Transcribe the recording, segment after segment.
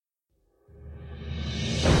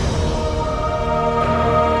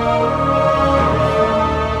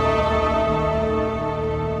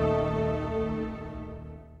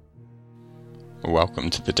welcome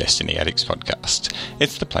to the Destiny Addicts podcast.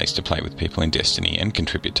 It's the place to play with people in Destiny and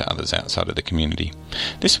contribute to others outside of the community.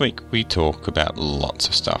 This week we talk about lots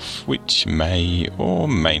of stuff which may or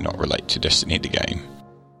may not relate to Destiny the game.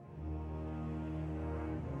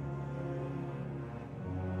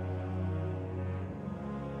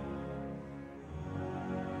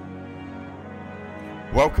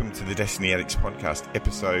 Welcome to the Destiny Addicts podcast,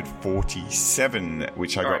 episode 47,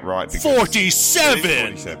 which I got right because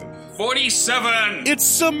 47! 47!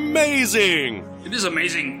 It's amazing! It is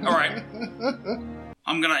amazing. All right.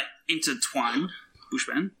 I'm going to intertwine,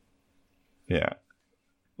 Bushman. Yeah.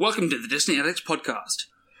 Welcome to the Destiny Addicts podcast.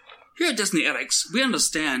 Here at Destiny Addicts, we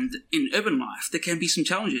understand that in urban life there can be some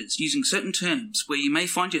challenges using certain terms where you may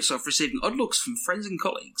find yourself receiving odd looks from friends and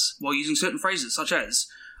colleagues while using certain phrases such as,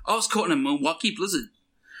 I was caught in a Milwaukee blizzard.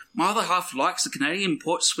 My other half likes the Canadian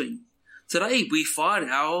port swing. Today we fired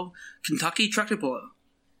our Kentucky tractor puller.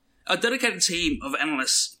 A dedicated team of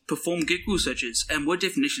analysts perform Google searches and word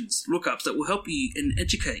definitions, lookups that will help you and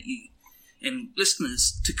educate you and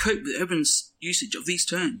listeners to cope with urban usage of these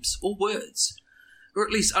terms or words, or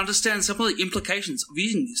at least understand some of the implications of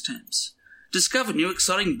using these terms. Discover new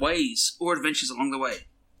exciting ways or adventures along the way.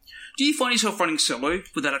 Do you find yourself running solo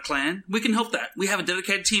without a clan? We can help that. We have a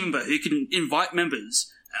dedicated team member who can invite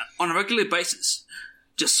members on a regular basis,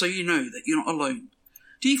 just so you know that you're not alone.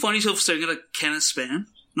 Do you find yourself staring at a can of Spam,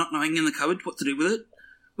 not knowing in the cupboard what to do with it?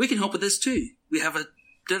 We can help with this too. We have a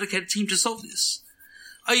dedicated team to solve this.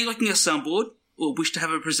 Are you lacking a soundboard, or wish to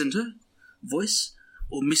have a presenter, voice,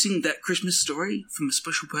 or missing that Christmas story from a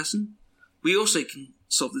special person? We also can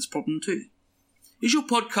solve this problem too. Is your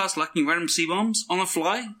podcast lacking random C-bombs on the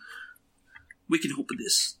fly? We can help with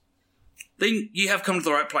this. Then you have come to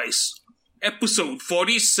the right place. Episode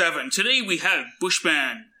 47. Today we have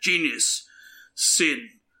Bushman, Genius, Sin,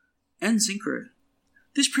 and Synchro.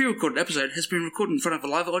 This pre-recorded episode has been recorded in front of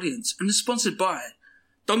a live audience and is sponsored by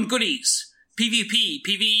Don Goodies, PvP,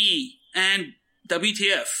 PvE, and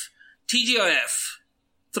WTF, TGIF.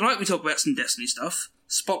 Tonight we talk about some Destiny stuff,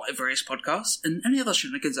 spotlight various podcasts, and any other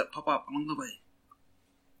shenanigans that pop up along the way.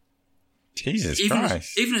 Jesus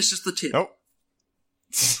Christ. Even if it's just the tip. Oh.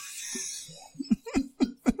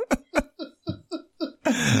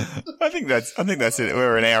 I think that's it.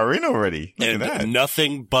 We're an hour in already. Look And at that.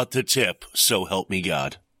 nothing but the tip, so help me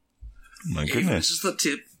God. Oh my Even if it's goodness. just the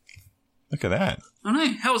tip. Look at that. I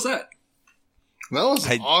know. How was that? That was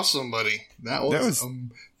awesome, buddy. That was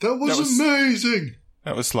that was- amazing.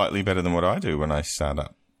 That was slightly better than what I do when I start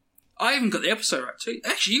up. I even got the episode right too.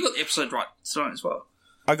 Actually, you got the episode right tonight as well.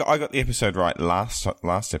 I got the episode right last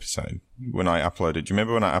episode when I uploaded. Do you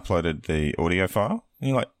remember when I uploaded the audio file? And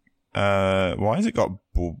you're like, why has it got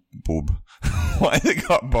Bob? Why has it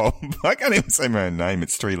got Bob? I can't even say my own name.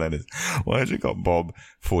 It's 3 letters. Why has it got Bob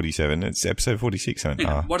 47? It's episode 46. Why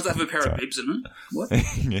does that have a pair of bibs in it? What?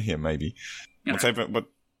 yeah, maybe. You What's know, over, but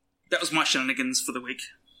that was my shenanigans for the week.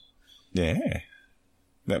 yeah,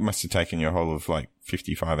 that must have taken you a whole of like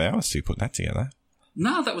 55 hours to put that together.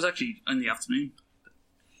 No, that was actually in the afternoon.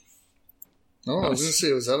 Oh, I was going to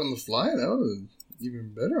say, was that on the fly? That would have been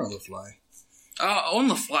even better on the fly. On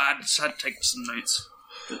the fly, I just had to take some notes.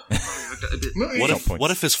 But probably looked at it a bit. No,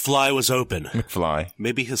 What if his fly was open? McFly.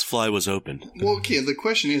 Maybe his fly was open. well, okay, the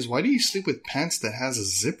question is, why do you sleep with pants that has a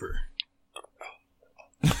zipper?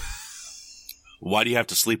 Why do you have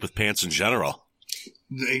to sleep with pants in general?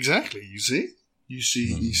 Exactly, you see? You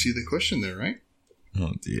see the question there, right?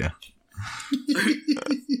 Oh dear.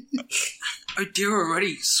 Oh dear,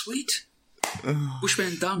 already. Sweet.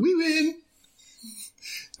 Bushman done. We win!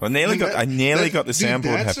 I nearly got the soundboard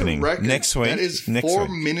that's a happening record. next week. That is next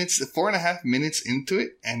 4.5 minutes into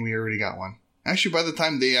it, and we already got one. Actually, by the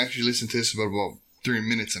time they actually listen to this, about 3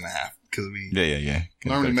 minutes and a half, because we Yeah.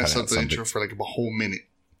 normally Gotta mess cut up out the some intro bits. for like a whole minute.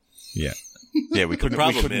 Yeah. Yeah, we The couldn't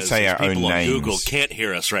problem say our own people on names. Google can't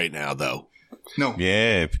hear us right now, though. No.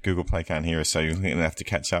 Yeah, Google Play can't hear us, so you're going to have to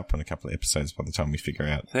catch up on a couple of episodes by the time we figure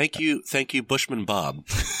out. Thank you, Bushman Bob,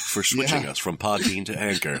 for switching us from Podbean to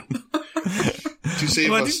Anchor. To save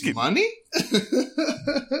Well, I us did get- money?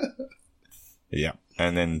 Yeah,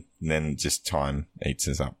 and then just time eats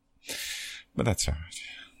us up. But that's all right.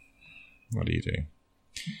 What are you doing?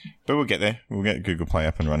 But we'll get there. We'll get Google Play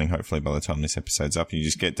up and running, hopefully, by the time this episode's up. You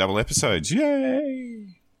just get double episodes. Yay!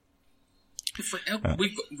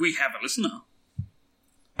 We have a listener.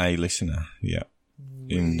 A listener, yeah.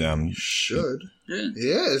 And, Should. Yeah.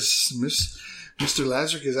 Yes, Mr.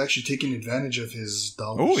 Lazarus is actually taking advantage of his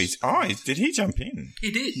dollars. did he jump in?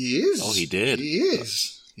 He did. He is. Oh, he did. He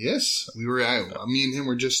is. Yes. Me and him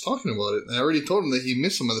were just talking about it. I already told him that he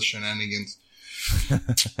missed some of the shenanigans.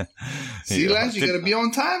 See, lads, you got to be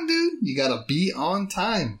on time, dude. You got to be on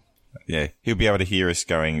time. Yeah, he'll be able to hear us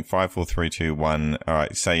going 5, 4, 3, 2, 1. All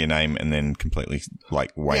right, say your name, and then completely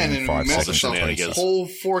like waiting and 5 we messed seconds. up or the 20 whole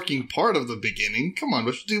forking part of the beginning. Come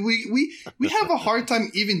on, dude, we have a hard time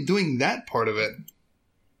even doing that part of it.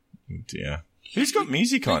 Yeah. Who's got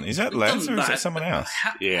music on? Is that Les or is that someone else?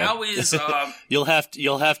 How is You'll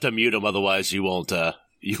have to mute him, otherwise you won't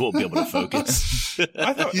be able to focus.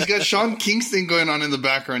 I thought He's got Sean Kingston going on in the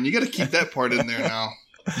background. You got to keep that part in there now.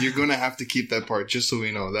 You're going to have to keep that part, just so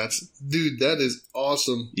we know. Dude, that is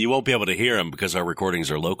awesome. You won't be able to hear him because our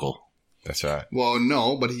recordings are local. that's right. Well,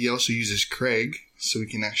 no, but he also uses Craig, so we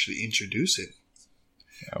can actually introduce it.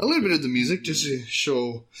 A little bit of the music, just to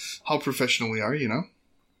show how professional we are, you know?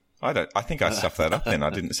 I think I stuffed that up then.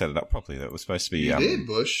 I didn't set it up properly. That was supposed to be. You did,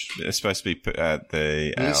 Bush. It's supposed to be our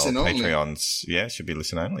Listen only. Patreons. Yeah, it should be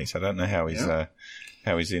listen only. So I don't know how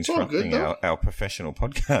he's interrupting good, our professional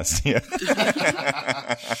podcast here.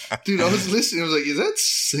 Dude, I was listening. I was like, is that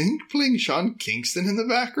Sync playing Sean Kingston in the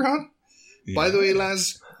background? Yeah. By the way,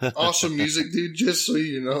 Laz, awesome music, dude, just so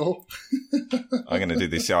you know. I'm going to do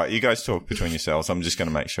this. All right, you guys talk between yourselves. I'm just going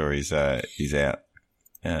to make sure he's out.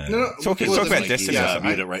 Talk about Destiny.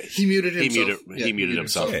 He muted himself. He muted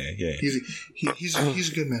himself. Yeah. He's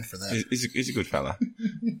a good man for that. He's a good fella.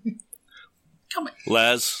 Come on.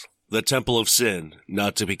 Laz, the Temple of Sin,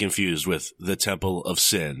 not to be confused with the Temple of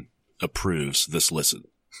Sin, approves this listen.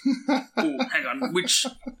 Oh, hang on.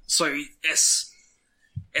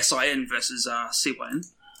 SIN versus CYN.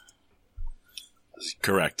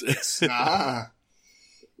 Correct.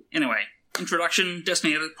 Anyway, introduction,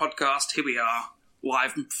 Destiny Edit podcast. Here we are,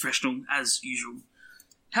 live and professional as usual.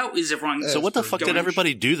 How is everyone? So what the fuck did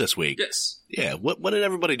everybody do this week? Yes. Yeah, what did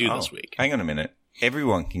everybody do this week? Hang on a minute.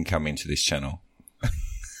 Everyone can come into this channel.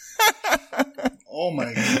 Oh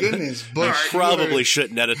my goodness, Bush! Probably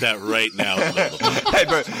shouldn't edit that right now. Hey,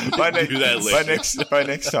 but by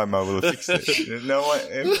next time I will have fixed it. No one,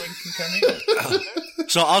 everyone can come in.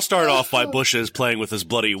 So I'll start off by Bush's playing with his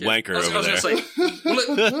bloody wanker over there. I was going to say,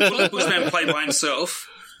 we'll let Bushman play by himself.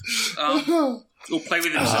 Or play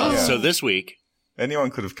with himself. So this week,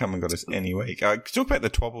 anyone could have come and got us any week. Talk about the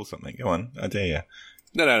twab or something. Go on, I dare you.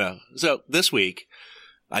 No. So this week,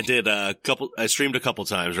 I streamed a couple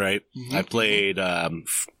times, right? Mm-hmm. I played,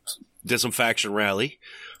 did some Faction Rally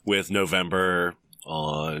with November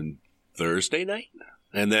on Thursday night.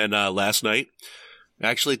 And then, last night, I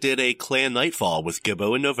actually did a Clan Nightfall with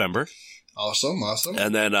Gibbo in November. Awesome.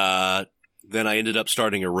 And then I ended up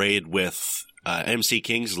starting a raid with, MC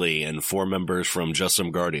Kingsley and 4 members from Just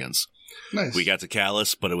Some Guardians. Nice. We got to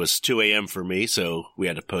Callus, but it was 2 a.m. for me, so we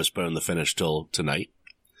had to postpone the finish till tonight.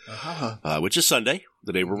 Which is Sunday,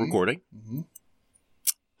 the day we're recording. Mm-hmm.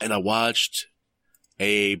 And I watched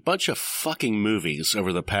a bunch of fucking movies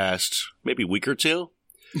over the past maybe week or two.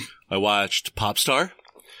 I watched Popstar.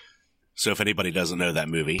 So if anybody doesn't know that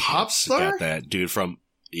movie, Popstar? It's got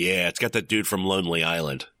that dude from Lonely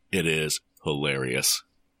Island. It is hilarious.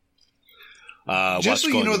 Just so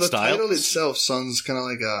you know, the Style. title itself sounds kind of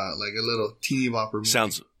like a little teeny bopper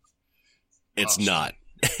movie. It's not.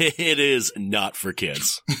 It is not for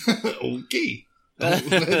kids. Okay.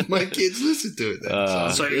 Don't let my kids listen to it then.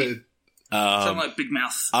 Sounds good. Sound like Big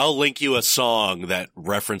Mouth. I'll link you a song that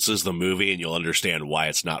references the movie and you'll understand why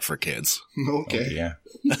it's not for kids. Okay. Oh, yeah.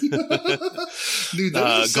 Dude,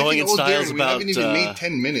 that was Going in Styles Darren. We about, haven't even made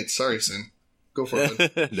 10 minutes. Sorry, Sin. Go for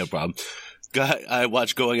it. No problem. I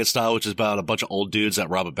watched Going in Style, which is about a bunch of old dudes that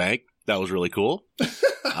rob a bank. That was really cool.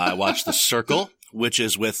 I watched The Circle, which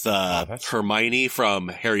is with Hermione from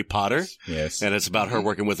Harry Potter. Yes. And it's about her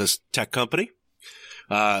working with this tech company.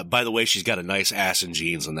 By the way, she's got a nice ass and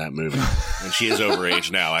jeans in that movie. And she is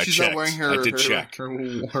overage now. She's not wearing her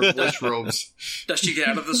wish robes. Does she get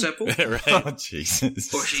out of the circle? Right. Oh,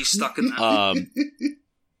 Jesus. Or she's stuck in that?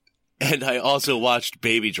 And I also watched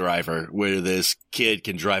Baby Driver, where this kid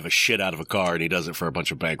can drive a shit out of a car and he does it for a bunch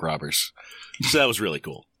of bank robbers. So that was really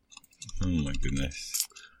cool. Oh my goodness.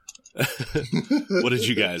 What did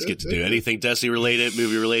you guys get to do? Anything Destiny related,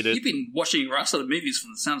 movie related? You've been watching a lot of movies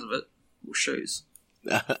from the sounds of it, or shows.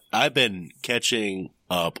 I've been catching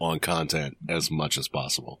up on content as much as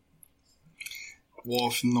possible. Well,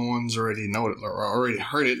 if no one's already already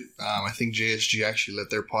heard it, I think JSG actually let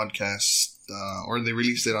their podcast, or they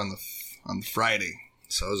released it on Friday.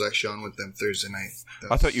 So I was actually on with them Thursday night.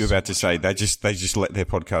 I thought you were about to say they just let their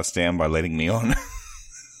podcast down by letting me on.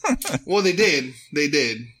 Well, they did.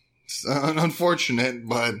 It's unfortunate,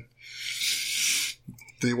 but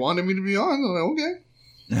they wanted me to be on. I'm like,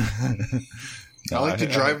 okay. I like to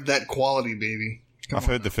drive that quality, baby. I've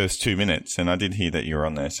heard the first 2 minutes, and I did hear that you were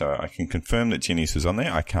on there, so I can confirm that Genius was on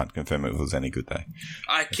there. I can't confirm it was any good, though.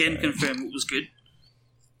 I can confirm it was good.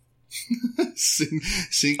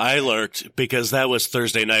 See, I lurked because that was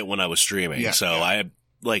Thursday night when I was streaming. Yeah, so yeah.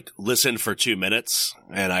 I listened for 2 minutes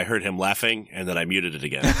and I heard him laughing and then I muted it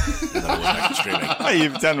again. And then I went back to streaming. Hey,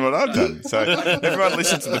 you've done what I've done. So everyone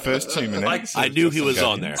listen to the first 2 minutes. I knew he was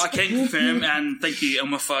on there. I can confirm, and thank you,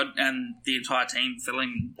 Elmer Fudd and the entire team for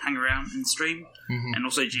letting me hang around and stream, and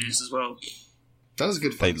also Genius as well. that was a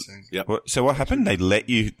good fun thing. Yep. So what happened? They let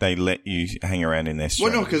you hang around in their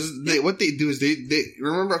stream. Well, no, because what they do is they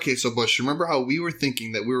remember. Okay, so Bush, remember how we were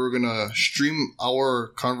thinking that we were gonna stream our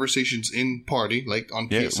conversations in party, like on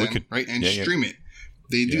PSN, we could, right, and yeah. stream it.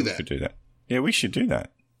 They do We that. could do that. Yeah, we should do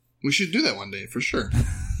that. We should do that one day for sure.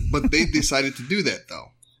 But they decided to do that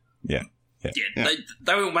though. Yeah. Yeah,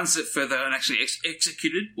 they went one step further and actually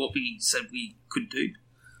executed what we said we could do.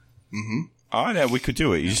 Mm-hmm. Oh, no, we could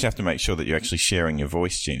do it. You just have to make sure that you're actually sharing your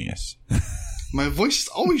voice, Genius. My voice is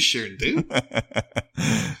always shared, dude.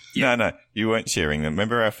 No, you weren't sharing them.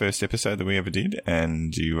 Remember our first episode that we ever did,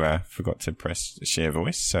 and you forgot to press share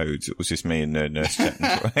voice, so it was just me and Nerd Nurse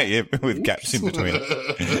chatting with gaps in between.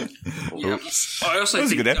 Oops. I also That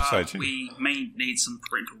was a think good episode, too. we may need some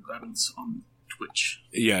parental guidance on Twitch.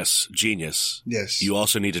 Yes, Genius. Yes. You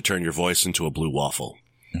also need to turn your voice into a blue waffle.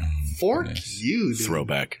 Fork you, dude.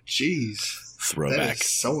 Throwback. Jeez. That Throwback. is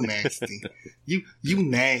so nasty. you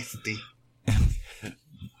nasty.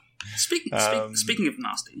 Speaking of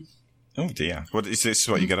nasty, Oh, dear. What is this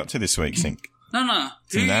what you got up to this week, Sync? no.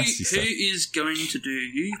 Some Who nasty stuff. is going to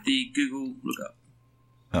do the Google lookup?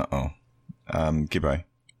 Uh-oh. Gibbo.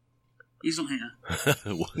 He's not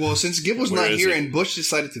here. Well, since Gib was Where not is here he? and Bush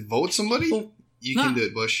decided to vote somebody, you no. can do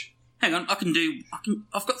it, Bush. Hang on,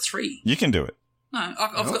 I've got three. You can do it. No,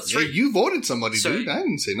 I've No, got three. yeah, you voted somebody, So- dude. I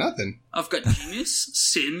didn't say nothing. I've got Genius,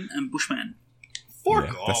 Sin, and Bushman. Fork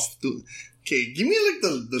Yeah, off, dude. Okay, give me like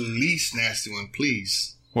the least nasty one,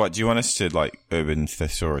 please. What, do you want us to, like, Urban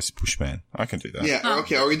Thesaurus Bushman? I can do that. Yeah, No.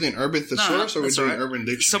 okay, are we doing Urban Thesaurus or are we that's doing all right. Urban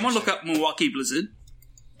Dictionary? Someone look up Milwaukee Blizzard.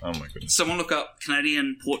 Oh, my goodness. Someone look up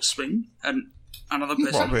Canadian Port Spring. And another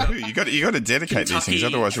Well, person. but who? You got to dedicate these things, Kentucky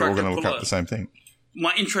otherwise we're all going to look Tractor up the same thing.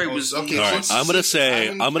 My intro was okay, All right, since- I'm gonna say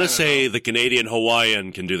I haven't kinda the Canadian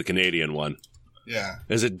Hawaiian can do the Canadian one. Yeah.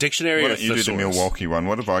 Is it dictionary Why or don't you do the thesaurus? Milwaukee one?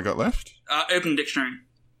 What have I got left? Urban Dictionary.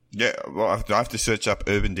 Yeah, well, I have to search up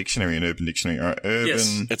Urban Dictionary and Urban Dictionary. All right, Urban...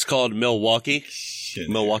 Yes. It's called Milwaukee.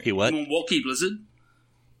 Milwaukee what? Milwaukee Blizzard.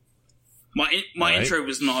 My All right. intro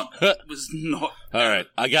was not All right,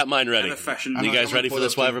 I got mine ready. out of fashion. You guys ready for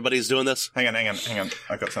this while everybody's doing this? Hang on.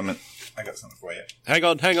 I got something for you. Hang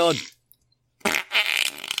on.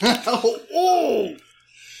 Oh!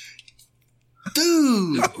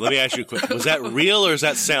 Dude! Let me ask you a quick. Was that real or is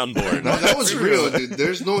that soundboard? No, that was real, dude.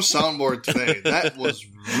 There's no soundboard today. That was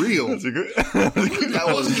real. That's a good... That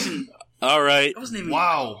was... All right. I wasn't even.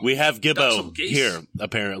 Wow. We have That's Gibbo some geese. here,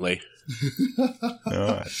 apparently. All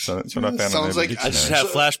right, so that's what I found on Sounds Urban like- I just Dictionary.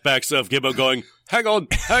 have flashbacks of Gibbo going, hang on.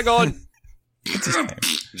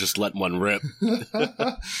 Just letting one rip.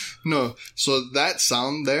 No, so that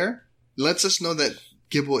sound there lets us know that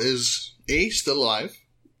Gibble is A, still alive,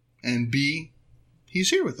 and B, he's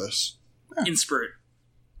here with us. In spirit.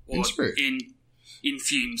 Or In spirit. In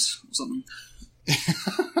fumes or something.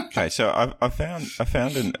 Okay, so I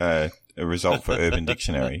found a result for Urban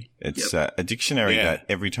Dictionary. It's a dictionary Yeah. that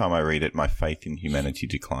every time I read it, my faith in humanity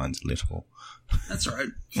declines a little. That's all right.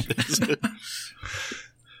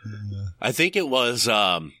 I think it was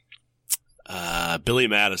Billy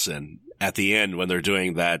Madison at the end when they're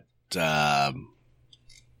doing that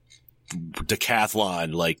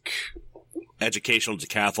decathlon, like educational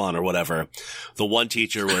decathlon or whatever. The one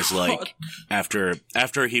teacher was like,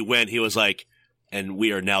 after he went, he was like, and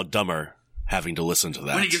we are now dumber having to listen to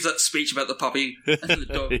that. When he gives that speech about the puppy and the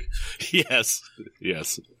dog. Yes.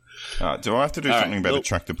 Do I have to do All right, something about nope. a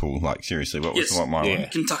tractor pull? Like, seriously, what was Yes. my Yeah. one?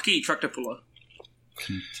 Kentucky tractor puller.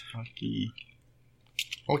 Kentucky.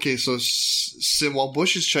 Okay, so Sin, while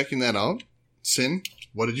Bush is checking that out, Sin,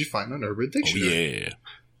 what did you find on Urban Oh, Dictionary? yeah.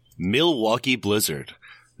 Milwaukee Blizzard.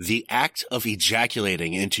 The act of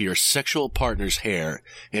ejaculating into your sexual partner's hair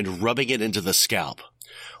and rubbing it into the scalp.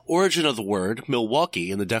 Origin of the word,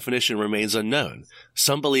 Milwaukee, and the definition remains unknown.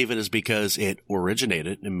 Some believe it is because it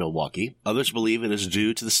originated in Milwaukee. Others believe it is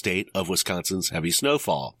due to the state of Wisconsin's heavy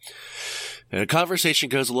snowfall. And a conversation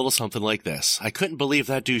goes a little something like this. I couldn't believe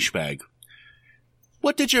that douchebag.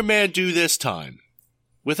 What did your man do this time?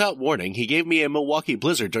 Without warning, he gave me a Milwaukee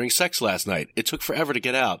Blizzard during sex last night. It took forever to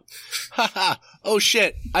get out. Ha ha! Oh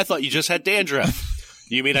shit, I thought you just had dandruff.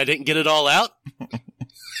 You mean I didn't get it all out?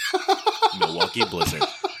 Milwaukee Blizzard.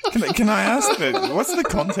 Can I ask, what's the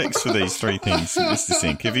context for these three things, Mr.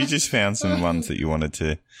 Sink? Have you just found some ones that you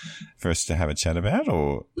wanted for us to have a chat about,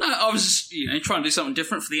 or? No, I was just, trying to do something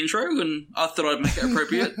different for the intro, and I thought I'd make it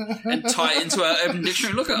appropriate and tie it into our Urban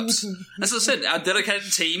Dictionary lookups. As I said, our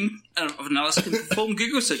dedicated team of analysts can perform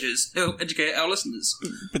Google searches to help educate our listeners.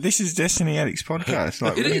 But this is Destiny Addicts podcast.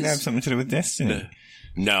 Like, we didn't have something to do with Destiny.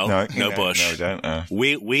 No, Bush. No, don't.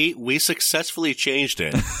 We successfully changed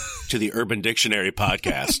it to the Urban Dictionary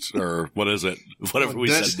podcast, or what is it? Whatever we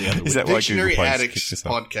said the other week. Is that why Dictionary Google Addicts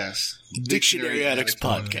podcast? Dictionary Addicts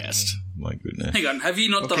podcast. My goodness. Hang on, have you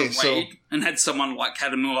not done a raid and had someone like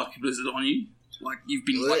had a Milwaukee Blizzard on you? Like, you've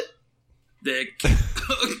been like, there.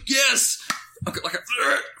 Yes! Like a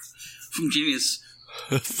from Genius.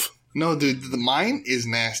 No, dude, mine is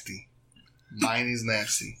nasty. Mine is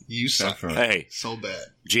nasty. You suck. Hey. So bad.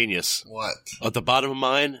 Genius. What? At the bottom of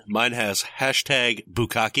mine has hashtag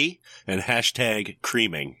bukkake and hashtag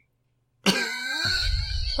creaming.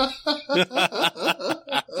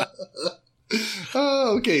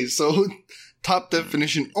 Okay, so top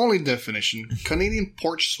definition, only definition, Canadian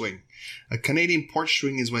porch swing. A Canadian porch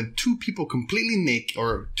swing is when two completely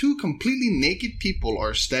naked people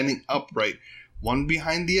are standing upright, one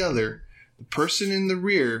behind the other. The person in the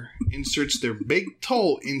rear inserts their big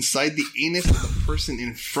toe inside the anus of the person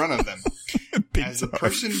in front of them. As the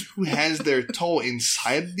person who has their toe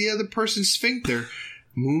inside the other person's sphincter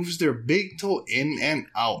moves their big toe in and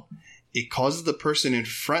out, it causes the person in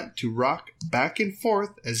front to rock back and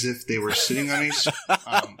forth as if they were sitting on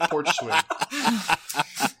a porch swing.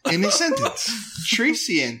 In a sentence,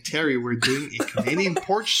 Tracy and Terry were doing a Canadian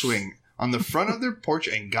porch swing on the front of their porch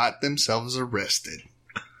and got themselves arrested.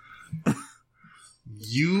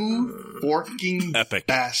 You forking epic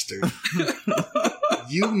bastard.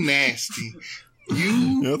 You nasty.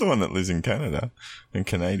 You're the one that lives in Canada. In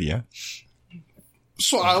Canada.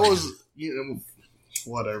 So I was,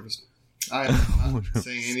 whatever. I'm not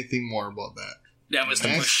saying anything more about that. Yeah,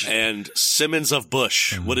 Mr. Bush. And Simmons of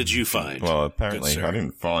Bush, what did you find? Well, apparently I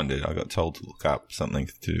didn't find it. I got told to look up something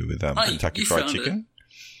to do with Kentucky Fried Chicken.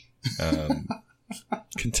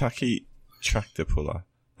 Kentucky tractor puller.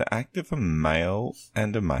 The act of a male,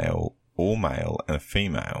 or male and a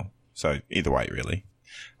female, so either way really,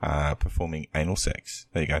 performing anal sex.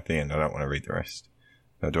 There you go, at the end. I don't want to read the rest.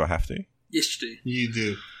 Do I have to? Yes, you do. You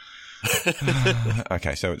do.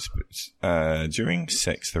 Okay, so it's during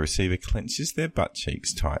sex, the receiver clenches their butt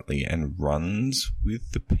cheeks tightly and runs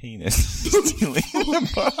with the penis still in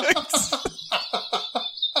the buttocks.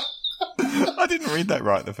 I didn't read that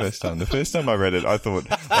right the first time. The first time I read it, I thought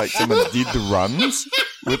like someone did the runs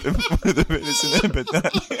with the penis in there, but not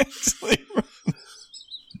actually run.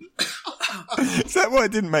 Is that why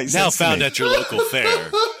it didn't make sense? Now found at your local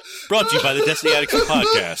fair. Brought to you by the Destiny Addicts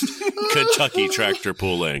podcast. Kentucky tractor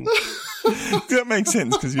pulling. That makes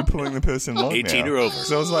sense because you're pulling the person along 18 now. or over.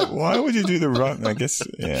 So I was like, why would you do the run? I guess,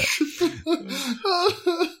 yeah.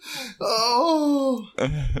 Oh.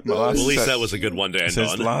 Well, at least that was a good one to end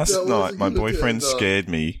on. Last night, my boyfriend scared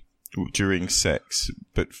me during sex,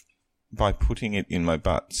 but by putting it in my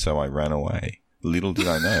butt, so I ran away. Little did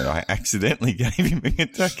I know, I accidentally gave him a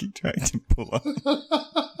Kentucky tractor puller.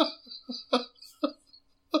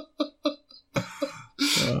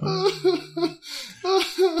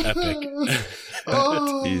 Epic.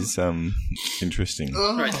 That is interesting.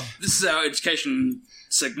 Right, this is our education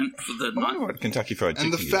segment for the I wonder night. what Kentucky Fried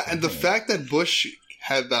Chicken And the fact that Bush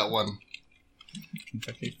had that one.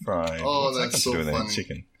 Kentucky Fried. Oh, what's that that's got to do so with funny.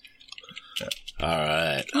 Chicken? All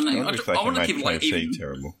right. I know, wonder if they I can want to make keep it like KFC even.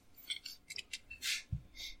 terrible.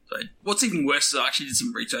 So, what's even worse is I actually did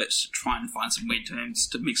some research to try and find some weird terms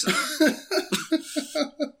to mix it up.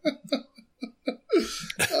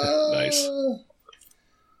 Nice.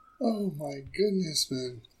 Oh my goodness,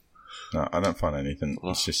 man. No, I don't find anything.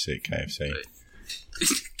 Let's just see KFC.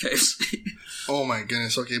 KFC. Oh my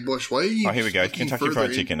goodness. Okay, Bush, why are you... Oh, here we go. looking Kentucky further Fried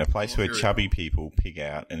in- Chicken, a place where here we chubby people pig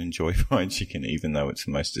out and enjoy fried chicken, even though it's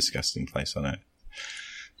the most disgusting place on earth.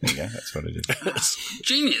 There you go. That's what it is.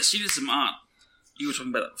 Genius, you did some art. You were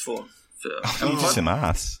talking about that before. You did some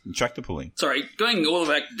ass. Tractor pulling. Sorry, going all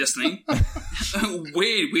the way back to Destiny.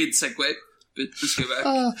 weird segue, but let's go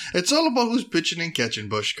back. It's all about who's pitching and catching,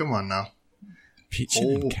 Bush. Come on now.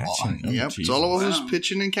 Pitching and catching. Oh, Yep, geez. it's all about Wow. who's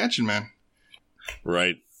pitching and catching, man.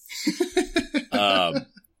 Right. I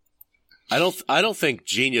don't think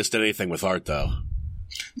Genius did anything with art though.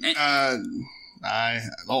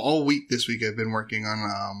 All week this week I've been working on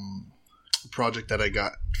a project that I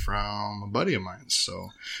got from a buddy of mine. So I'm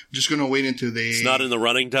just going to wait until they... It's not in the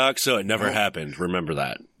running doc, so it never happened. Remember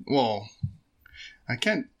that. Well, I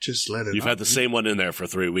can't just let it. You've had the same one in there for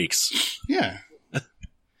 3 weeks. Yeah.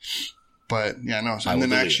 But yeah, no. So, and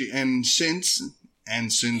then actually, since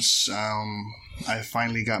I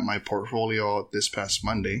finally got my portfolio out this past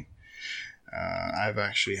Monday, I've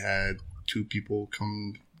actually had 2 people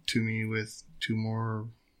come to me with 2 more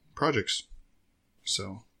projects.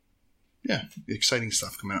 So, yeah, exciting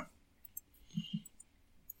stuff coming up.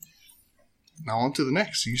 Now on to the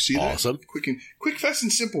next. You see that? Awesome. Quick, fast,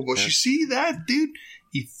 and simple. But you see that, dude?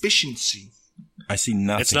 Efficiency. I see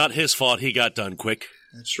nothing. It's not his fault he got done quick.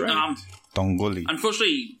 That's right. Donguli.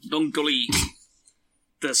 Unfortunately, Donguli,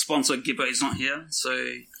 the sponsor Gibbo, is not here,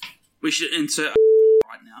 so we should insert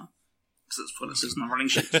right now because it's put us in the running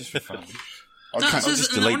sheet. I'll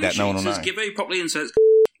just delete that. No one will know. Gibbo properly inserts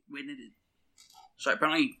where needed. So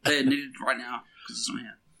apparently they're needed right now because it's not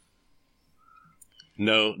here.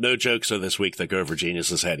 No jokes of this week that go over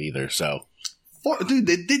Genius's head either. So, dude,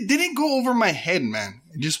 they didn't go over my head, man.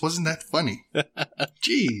 It just wasn't that funny.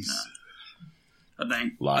 Jeez.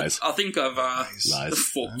 Lies. I think I've lies.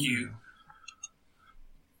 Fork you.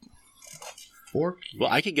 Fork you.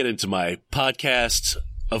 Well, I could get into my podcast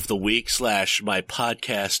of the week / my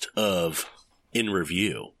podcast of in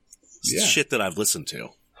review. Yeah. Shit that I've listened to.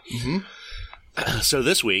 Mm-hmm. So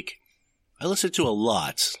this week, I listened to a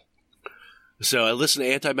lot. So I listened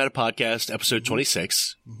to Anti-Meta Podcast, episode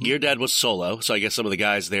 26. Mm-hmm. Your Dad was solo, so I guess some of the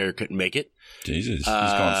guys there couldn't make it. Jesus, he's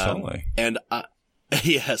gone solo. And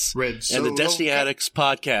yes. Red and the Destiny Addicts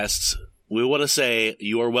podcasts, we want to say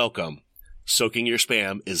you are welcome. Soaking your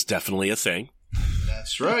spam is definitely a thing.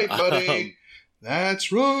 That's right, buddy.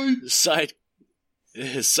 That's right.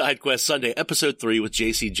 Side Quest Sunday, episode 3 with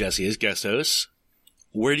JC Jesse as guest host.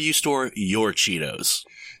 Where do you store your Cheetos?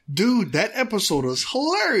 Dude, that episode was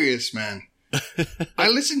hilarious, man. I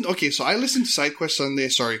listened to Side Quest Sunday.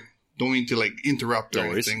 Sorry, don't mean to interrupt or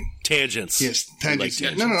anything. Tangents. Yes, tangents.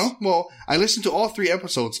 Like No. Well, I listened to all 3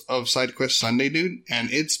 episodes of Side Quest Sunday, dude,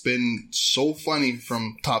 and it's been so funny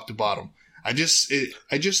from top to bottom. I just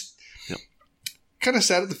kind of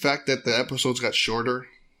sad at the fact that the episodes got shorter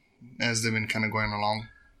as they've been kind of going along.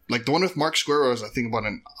 Like the one with Mark Square was, I think, about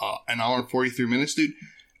an hour and 43 minutes, dude.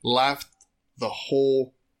 Laughed the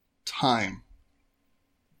whole time.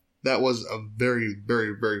 That was a very,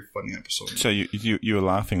 very, very funny episode. So you were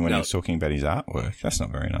laughing when he was talking about his artwork. That's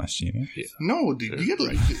not very nice, Jimmy. Yeah. No, dude.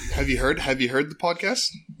 Have you heard the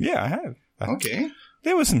podcast? Yeah, I have. Okay.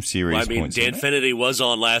 There were some serious points. Dan Finity was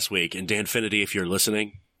on last week, and Dan Finity, if you're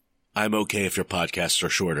listening, I'm okay if your podcasts are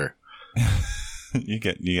shorter. You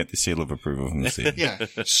get the seal of approval from the city. Yeah.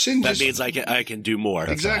 That means I can do more.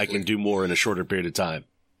 Exactly. I can do more in a shorter period of time.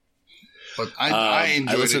 But I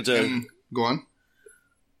enjoyed listened it. Go on.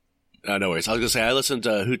 No worries. I was going to say, I listened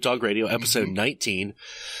to Hoot Dog Radio, episode 19,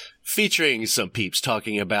 featuring some peeps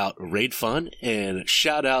talking about Raid Fun, and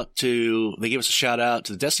they gave us a shout out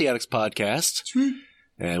to the Destiny Addicts podcast. Sweet.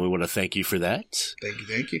 And we want to thank you for that.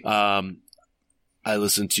 Thank you. I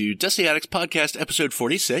listened to Destiny Addicts Podcast episode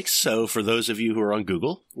 46, so for those of you who are on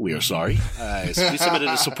Google, we are sorry. We submitted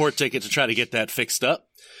a support ticket to try to get that fixed up,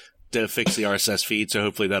 to fix the RSS feed, so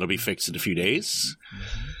hopefully that'll be fixed in a few days.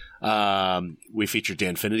 We featured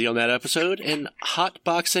Dan Finity on that episode, and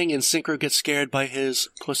hotboxing and Synchro gets scared by his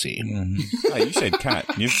pussy. Mm-hmm. Hey, you said cat.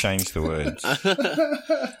 You've changed the words.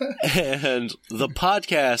 And the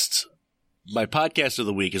podcast, my podcast of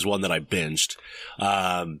the week is one that I binged.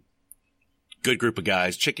 Good group of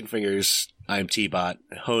guys. Chicken Fingers, I'm T-Bot,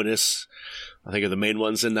 Honus, I think are the main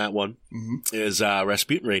ones in that one, is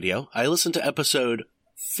Rasputin Radio. I listened to episode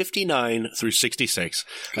 59 through 66.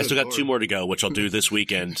 I still got 2 more to go, which I'll do this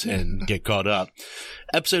weekend and get caught up.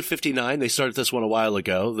 Episode 59, they started this one a while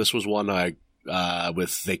ago. This was one I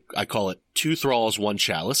call it 2 Thralls, 1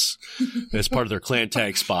 Chalice. As part of their clan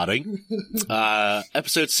tag spotting.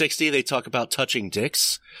 Episode 60, they talk about touching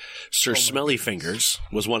dicks. Sir Smelly Fingers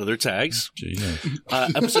was one of their tags.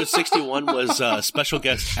 Episode 61 was special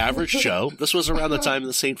guest Average Joe. This was around the time of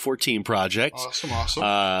the Saint 14 project.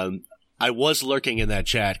 Awesome. I was lurking in that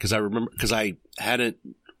chat because I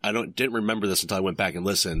didn't remember this until I went back and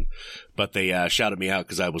listened, but they shouted me out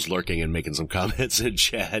because I was lurking and making some comments in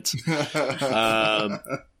chat.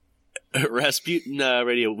 Rasputin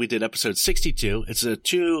Radio, we did episode 62. It's a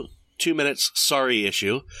 2 minutes sorry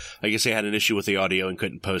issue. I guess they had an issue with the audio and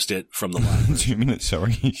couldn't post it from the line. 2 minutes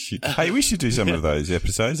sorry issue. Hey, we should do some of those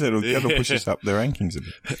episodes. That'll push us up the rankings a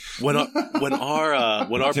bit. When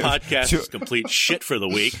our podcast is complete shit for the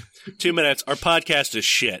week, 2 minutes, our podcast is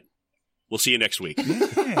shit. We'll see you next week.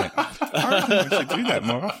 Yeah. I reckon we should do that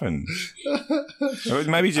more often.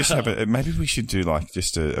 Maybe we should do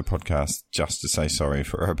just a podcast just to say sorry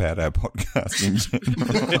about our podcast in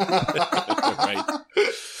general. Right.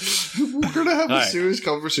 We're gonna have All a right. serious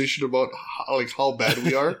conversation about how bad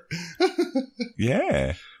we are.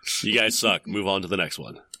 Yeah. You guys suck. Move on to the next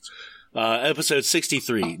one. Episode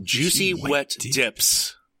 63, Juicy Wet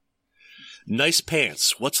Dips. Nice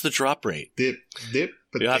pants. What's the drop rate? Dip.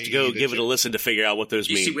 You'll have to go give it a listen to figure out what those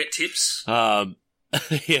Juicy mean. wet tips.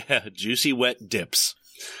 Yeah, Juicy Wet Dips.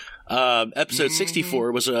 Episode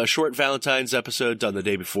 64 was a short Valentine's episode done the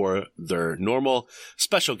day before their normal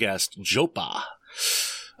special guest, Jopa.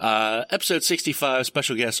 Episode 65,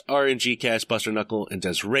 special guests RNG Cast, Buster Knuckle, and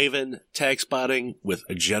Des Raven, tag spotting with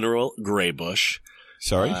General Greybush.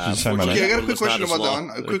 Sorry, did you say my Okay, I name? got a quick Was not question as about that long.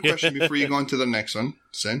 one. A quick question before you go on to the next one,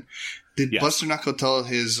 Sen. Did Yes. Buster Knuckle tell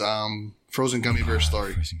his frozen gummy bear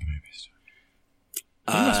story? must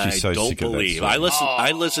be so I don't sick of that believe. story.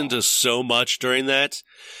 I listened to so much during that.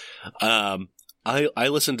 I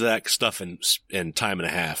listened to that stuff in time and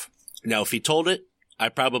a half. Now, if he told it, I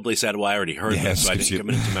probably said, well, I already heard Yes, that, so I 'cause didn't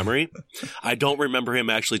commit it to memory. I don't remember him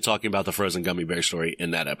actually talking about the frozen gummy bear story in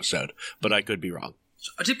that episode, but I could be wrong.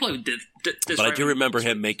 I did play with Des But I do Raven. remember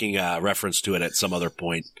him making a reference to it at some other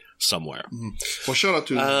point somewhere. Well, shout out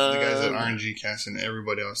to the guys at RNG Cast and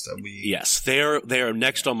everybody else that we. Yes, they are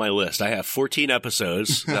next on my list. I have 14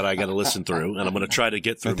 episodes that I got to listen through, and I'm going to try to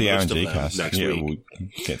get through At the most RNG of them cast. next Yeah, week. we'll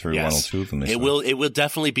get through Yes. one or two of them this It week. will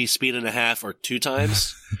definitely be speed and a half or 2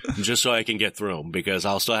 times, just so I can get through them, because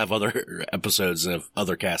I'll still have other episodes of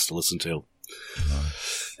other casts to listen to.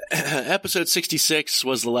 Episode 66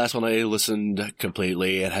 was the last one I listened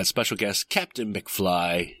completely. It had special guest Captain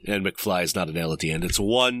McFly, and McFly is not an L at the end. It's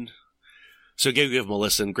one. So give them a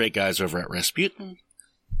listen. Great guys over at Rasputin.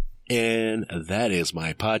 And that is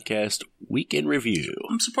my podcast week in review.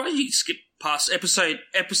 I'm surprised you skipped past episode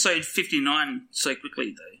 59 so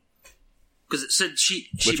quickly, though. Because it said she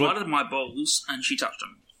Which one? bited my balls and she touched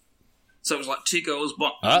them. So it was like 2 girls,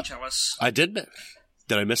 one chalice. I did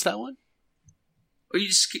I miss that one? Or you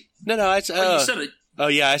just skip. No, You said it. oh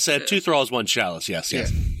yeah, I said 2 thralls, 1 chalice. Yes.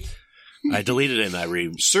 I deleted it and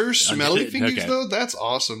I Sir Smelly did, Fingers okay. though, that's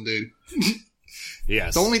awesome, dude.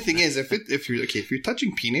 yes. The only thing is, if you're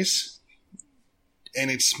touching penis and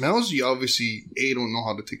it smells, you obviously A, don't know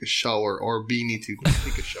how to take a shower, or B, need to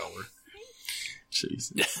take a shower,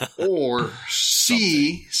 or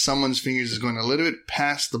C, someone's fingers is going a little bit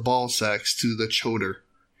past the ball sacks to the choder,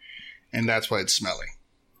 and that's why it's smelly.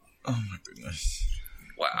 Oh my goodness.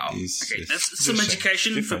 Wow. It's Okay, just- that's some just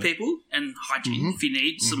education different. for people and hygiene if you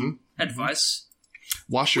need some advice.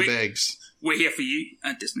 Wash your Wait. bags. We're here for you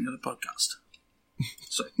at Disney Other Podcast.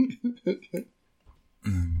 So,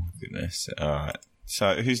 Goodness. All right.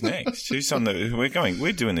 So who's next? Who's on the?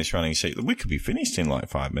 We're doing this running sheet. We could be finished in like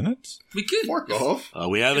 5 minutes. we could. Work off.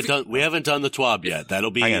 we haven't done the TWAB yet. That'll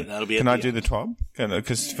be Hang on. that'll be. Can at I the do end. the TWAB?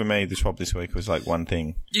 Because for me, the TWAB this week was like one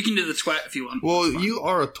thing. You can do the twat if you want. Well, It's fine. you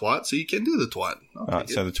are a twat, so you can do the twat. All right.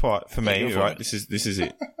 So the TWAB for me, go for right? it. This is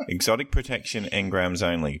it. Exotic protection, engrams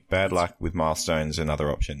only. Bad luck with milestones and other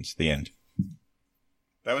options. The end.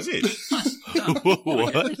 That was it.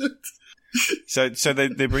 What? So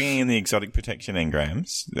they're bringing in the exotic protection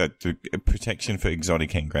engrams, the protection for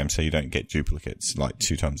exotic engrams, so you don't get duplicates like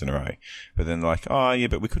 2 times in a row. But then they're like, oh yeah,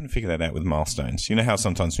 but we couldn't figure that out with milestones. You know how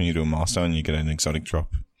sometimes when you do a milestone, you get an exotic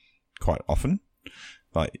drop quite often,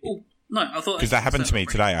 like Oh, no, I thought because that happened to me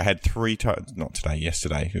today. I had 3 times, not today,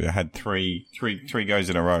 yesterday. I had three goes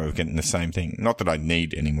in a row of getting the same thing. Not that I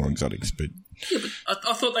need any more exotics, but Yeah, but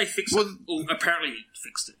I thought they fixed it. Well, apparently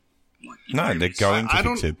fixed it. Like, no, they're previous- going to I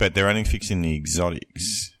fix don't- it, but they're only fixing the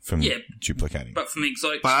exotics from Yeah. duplicating. But from the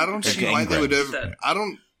exotic. But I don't see why they would That-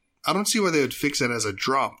 have. I don't see why they would fix that as a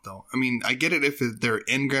drop, though. I mean, I get it if they're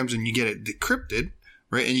engrams and you get it decrypted,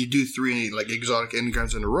 right? And you do 3 like exotic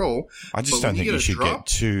engrams in a row. I just But don't when think you you get a should drop-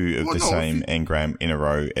 get 2 of Well, the no, same if engram in a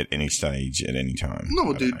row at any stage at any time. I No,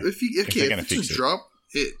 don't dude. know. If they're gonna it's a fix it. drop,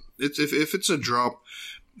 if it's a drop,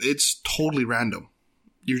 it's totally random.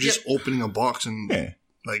 You're just opening a box and Yeah.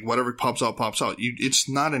 like whatever pops out, pops out. It's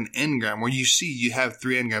not an engram where you see you have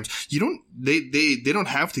 3 engrams. You don't. They don't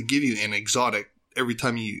have to give you an exotic every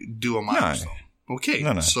time you do a milestone. Okay,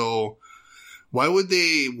 No. so why would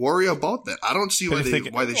they worry about that? I don't see But why if they they-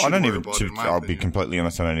 why they I should don't worry even. about it. In my I'll be opinion. completely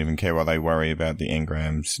honest. I don't even care why they worry about the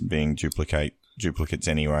engrams being duplicates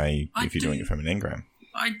anyway. I If you're doing do. it from an engram,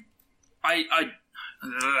 I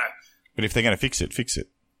but if they're going to fix it, fix it.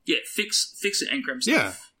 yeah, fix it engram stuff.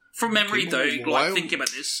 Yeah. From memory, though, Why- like thinking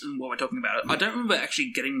about this and while we're talking about it, I don't remember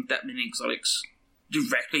actually getting that many exotics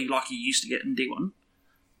directly like you used to get in D1.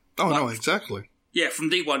 Oh no, exactly. Yeah, from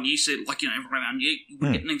D1, you used to, like, around you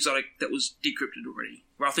would get an exotic that was decrypted already.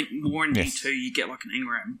 Where I think more in Yes. D2, you get like an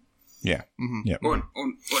engram. Yeah. Mm-hmm. Yeah. Or an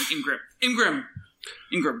engram.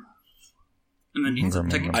 Engram. and then you have to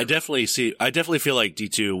take it. I definitely feel like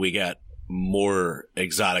D2 we got more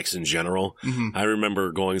exotics in general. I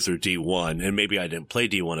remember going through D1, and maybe I didn't play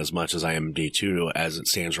D1 as much as I am D2 as it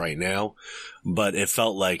stands right now, but it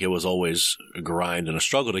felt like it was always a grind and a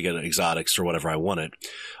struggle to get exotics or whatever I wanted.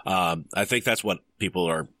 I think that's what people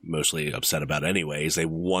are mostly upset about anyways. They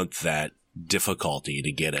want that difficulty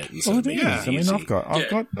to get it. Well, it is. I mean, I've got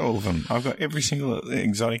all of them. I've got every single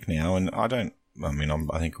exotic now, and I think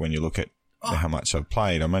when you look at how much I've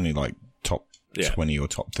played, I'm only like top 20 or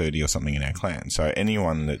top 30 or something in our clan. So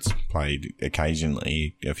anyone that's played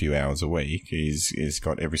occasionally a few hours a week is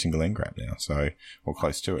got every single engram now. So, or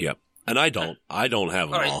close to it. Yep. And I don't have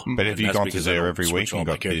them all. But have you gone to Zero every week and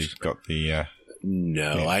got the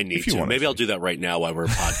No, I need to. Maybe I'll do that right now while we're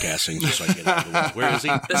podcasting just so I get out of the way. Where is he?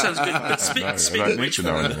 That sounds good. But speaking of which,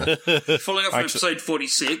 following up from episode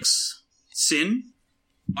 46, Sin,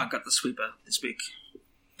 I got the sweeper this week.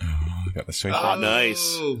 Oh, I got the sweeper. Oh,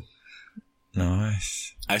 nice.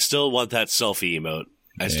 Nice. I still want that selfie emote.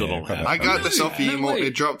 I still don't have it. I got the selfie emote.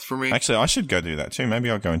 It dropped for me. Actually, I should go do that too.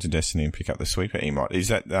 Maybe I'll go into Destiny and pick up the sweeper emote. Is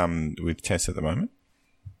that with Tess at the moment?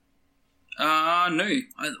 No.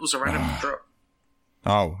 It was a random drop.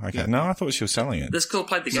 Oh, okay. Yeah. No, I thought she was selling it. This girl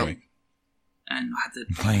played the game. And I had to...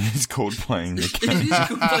 It's called playing the game. It is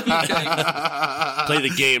called playing the game. Play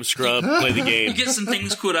the game, scrub. Play the game. You get some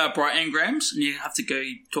things called bright engrams, and you have to go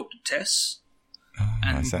talk to Tess.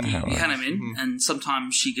 And you hand them in, and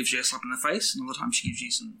sometimes she gives you a slap in the face, and other times she gives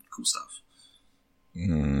you some cool stuff.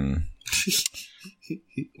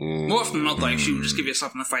 More often than not, though, she'll just give you a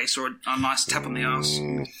slap in the face or a nice tap on the ass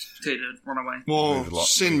to tell you to run away. Well,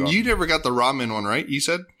 Sin, you never got the ramen one, right? You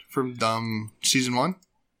said from season 1?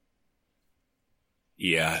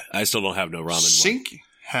 Yeah, I still don't have no ramen Sink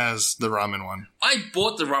has the ramen one. I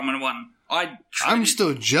bought the ramen one. I'm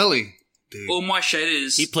still jelly. Dude. All my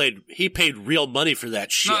shaders. He paid real money for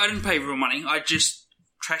that shit. No, I didn't pay real money. I just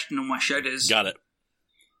trashed in all my shaders. Got it.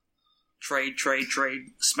 Trade.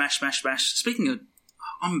 Smash. Speaking of,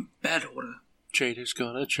 I'm a bad hoarder. Trader's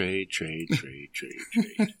gonna trade.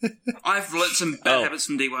 I've learnt some bad habits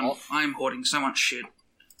from D1. I'm hoarding so much shit.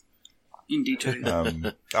 In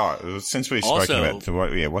D2. Since we've spoken about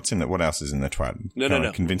what's in the, what else is in the TWAD? No.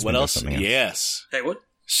 Convince what me else? Something else. Yes. Hey, what?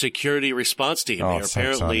 Security response team. They're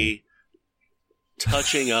apparently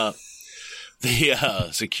touching up the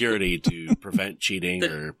security to prevent cheating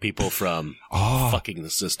or people from fucking the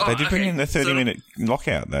system. They did bring in the 30-minute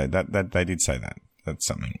lockout, though. That they did say that. That's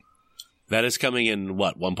something. That is coming in,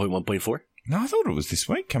 what, 1.1.4? No, I thought it was this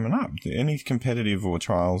week coming up. Any competitive or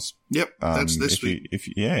trials? Yep, that's this week.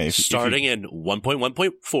 Starting in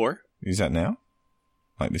 1.1.4. Is that now?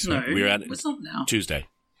 Like this week? We're at it's not now. Tuesday,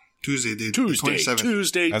 dude.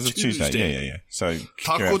 Tuesday. As of Tuesday, yeah. So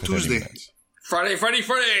Taco Tuesday. Friday.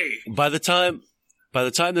 By the time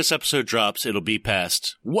this episode drops, it'll be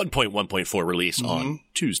past 1.1.4 release on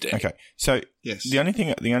Tuesday. Okay, so yes. the only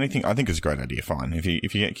thing I think is a great idea. Fine, if you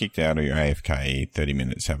get kicked out or you're AFK, 30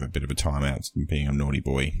 minutes, have a bit of a timeout, being a naughty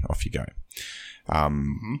boy, off you go. What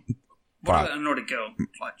about a naughty girl?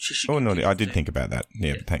 Like, naughty. I did think about that.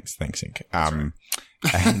 Yeah, but thanks, Ink. And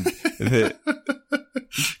because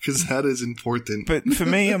that is important. But for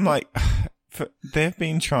me, I'm like, they've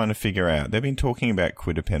been trying to figure out. They've been talking about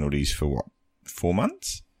quitter penalties for what? 4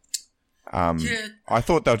 months? I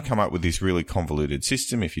thought they'd come up with this really convoluted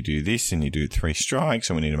system. If you do this and you do 3 strikes,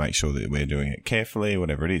 and we need to make sure that we're doing it carefully,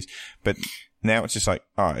 whatever it is. But now it's just like,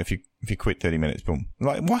 if you quit 30 minutes, boom.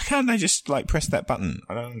 Like, why can't they just like press that button?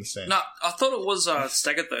 I don't understand. No, I thought it was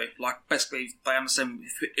staggered though. Like, basically, they understand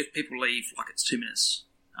if people leave, like, it's 2 minutes.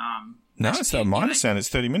 No, so my understanding it's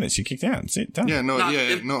 30 minutes. You kicked out. That's it. Done. Yeah,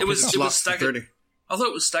 it was staggered. 30. I thought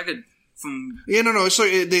it was staggered. No.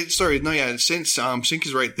 Since Sink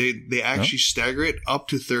is right, they actually stagger it up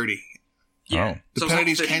to 30. Yeah. The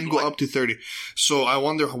penalties can go up to 30. So I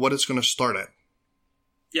wonder what it's going to start at.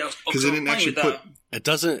 Yeah, because it didn't actually put. It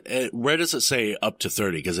doesn't. Where does it say up to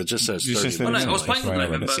 30? Because it just says 30. I was playing with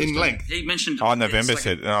November. In length. He mentioned. November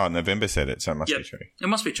said it, so it must be true. It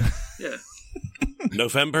must be true. Yeah.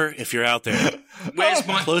 November, if you're out there,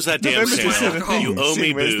 close that damn sale. You owe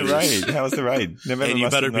me booze. Where's the raid? How was the raid? November and you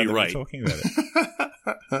better be right. Talking about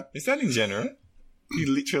it. Is that ingenerate?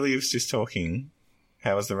 You literally was just talking.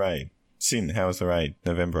 How was the raid? Sin, how was the raid?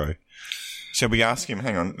 November. Shall we ask him?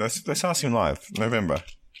 Hang on. Let's ask him live. November.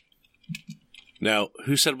 Now,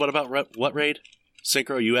 who said what about what raid?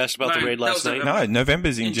 Synchro, you asked about the raid last night? No,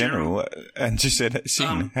 November's in general. And just said,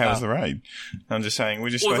 Sin, how was the raid? I'm just saying,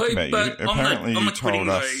 we just spoke about you. Apparently you told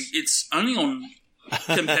us. It's only on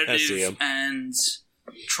competitive and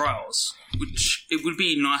trials, which it would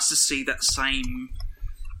be nice to see that same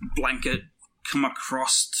blanket come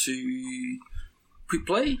across to Quick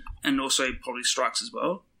Play and also probably Strikes as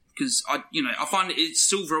well. Because I find it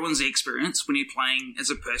still ruins the experience when you're playing as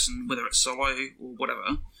a person, whether it's solo or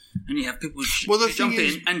whatever, and you have people who jump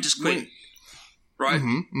in and just quit, right?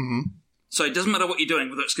 So it doesn't matter what you're doing,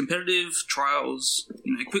 whether it's competitive, trials,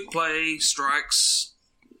 Quick Play, Strikes.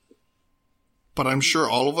 But I'm sure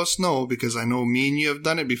all of us know, because I know me and you have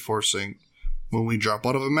done it before, saying when we drop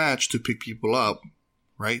out of a match to pick people up,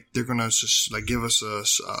 right? They're gonna just give us a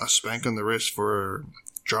spank on the wrist for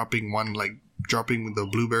dropping the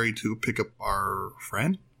blueberry to pick up our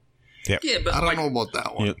friend. Yep. Yeah, but I don't know about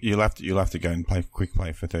that one. You'll have to go and play Quick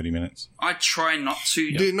Play for 30 minutes. I try not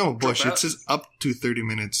to. Dude, no, Bush. It says up to 30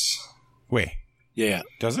 minutes. Where? Yeah.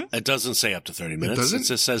 Does it? It doesn't say up to 30 minutes. It doesn't? It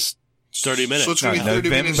just says 30 minutes. So it's going to be 30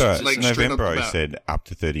 minutes. November said up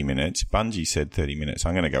to 30 minutes. Bungie said 30 minutes.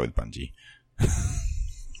 I'm going to go with Bungie.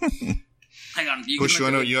 Hang on. Bush, you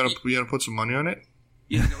want to put some money on it?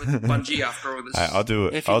 You can go with Bungie after all this. I'll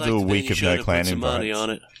do a week of no clan invites. Money on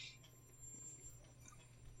it.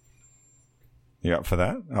 You up for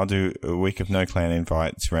that? I'll do a week of no clan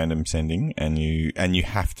invites, random sending, and you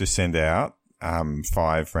have to send out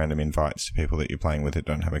 5 random invites to people that you're playing with that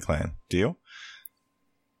don't have a clan. Deal?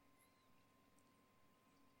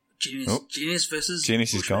 Genius versus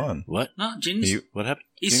Genius is gone. What? No, Genius. What happened?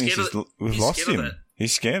 He's Genius scared of it. We've He's lost scared him. of it.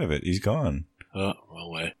 He's scared of it. He's gone. Oh,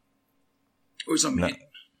 wrong way. Or he's on No. mute.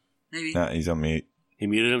 Maybe. No, he's on mute. He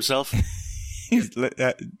muted himself? It's like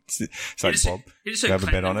Bob. He just said Grab a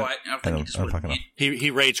clan bet on it. invite, and I think he just I'll went fuck it up. mute.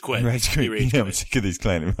 He rage quit. Rage He quit. rage Yeah, I'm quit. sick of these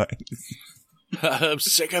clan invites. I'm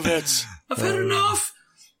sick of it. I've had enough.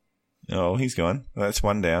 Oh, he's gone. That's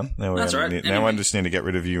one down. Now That's right. Now Anyway. I just need to get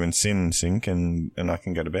rid of you and Sync, and I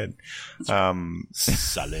can go to bed.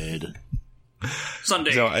 Solid.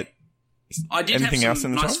 Sunday. So I did anything have else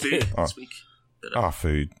some in the nice top? food Oh. this week. But,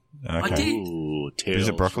 food. I Okay. did. Ooh, Is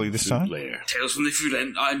it broccoli Tales this from time? Food Lair. Tales from the Food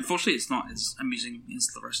Land. Unfortunately, it's not as amusing as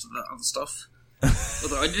the rest of that other stuff.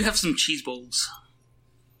 Although I did have some cheese balls.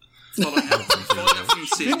 Following up from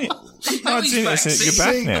Sid. Oh, he's back. See? you're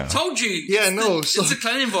back now. I told you. Yeah, no. It's a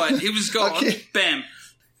clan invite. He was gone. Okay. Bam.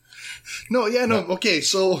 No, yeah, no. Okay,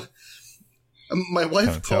 so my wife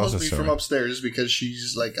Tell us calls a me story. from upstairs because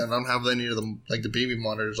she's I don't have any of the baby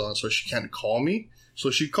monitors on, so she can't call me. So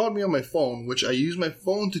she called me on my phone, which I use my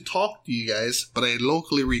phone to talk to you guys, but I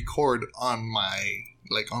locally record on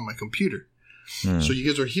my computer. So you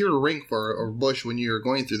guys will hear a ring or Bush when you're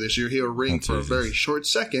going through this. You'll hear a ring That's for a easy. very short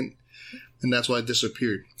second, and that's why it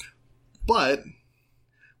disappeared. But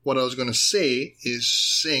what I was going to say is,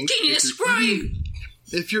 Sync, Genius,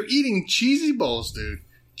 if you're eating cheesy balls, dude,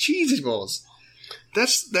 cheesy balls,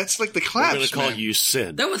 that's like the We're claps, going to call man. you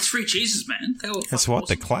Sid. There were 3 cheeses, man. They were That's fucking what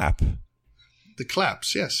awesome. the clap. The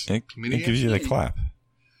claps, yes. It gives you the clap.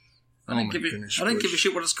 I don't my give goodness, I don't give a Bush.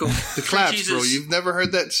 shit what it's called. The 3 claps, cheeses. bro. You've never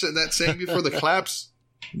heard that saying before? The claps?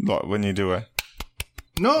 Like when you do a...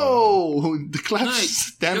 No! The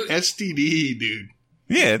claps. No, Damn you- STD, dude.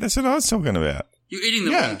 Yeah, that's what I was talking about. You're eating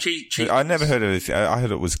the Yeah. wrong cheese. I never heard of it. I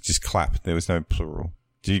heard it was just clap. There was no plural.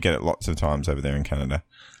 Do you get it lots of times over there in Canada?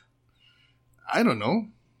 I don't know.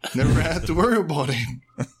 Never had to worry about it.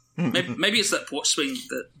 Maybe it's that port swing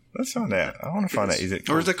that. Let's find out. I want to find out. Is it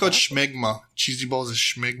Or is that called schmegma? Cheesy balls is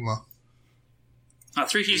schmegma.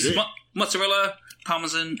 3 cheeses: it? mozzarella,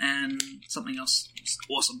 parmesan, and something else. It's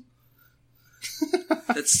awesome.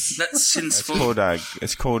 That's Sin's fault.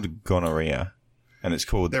 It's called gonorrhea, and it's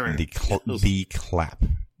called There. the clap,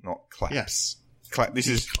 not claps. Yes. Clap. This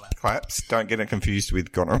is claps. Don't get it confused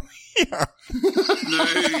with gonorrhea. No.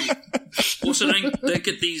 Also, don't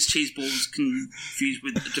get these cheese balls confused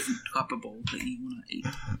with a different type of ball that you want to eat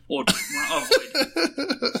or want to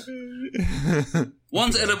avoid.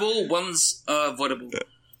 One's edible, one's avoidable.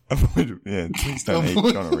 Yeah, please don't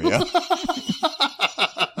eat gonorrhea.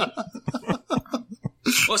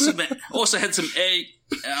 Also had some egg,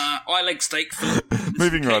 eye leg steak.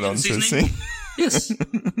 Moving right on to seasoning. see. Yes.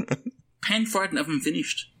 Pan fried and oven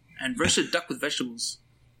finished, and roasted duck with vegetables.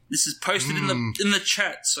 This is posted in the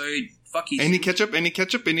chat, so fuck you. Any ketchup? Any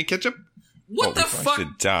ketchup? Any ketchup? What the with fuck?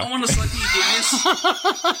 roasted duck. I want to slap you, Dennis.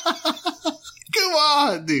 Come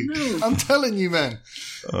on, dude. No. I'm telling you, man.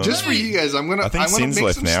 Just for you guys, I'm gonna I think Sin's make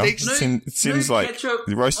left some now. steaks. No, Sin's no like ketchup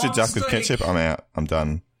the roasted on duck with steak. ketchup. I'm out. I'm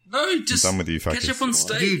done. No, just done with you fuckers. ketchup on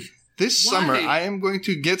steak. Dude, this Why? summer I am going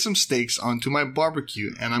to get some steaks onto my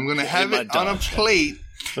barbecue, and I'm going to have my it on a Dodge. plate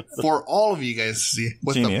for all of you guys to see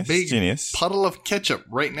with Genius, a big genius. puddle of ketchup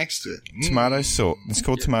right next to it. Tomato sauce. It's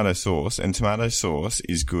called tomato sauce, and tomato sauce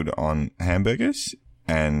is good on hamburgers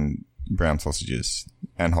and brown sausages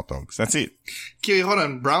and hot dogs. That's it. Okay, hold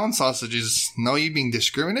on. Brown sausages. Now you being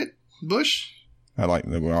discriminate? Bush? I like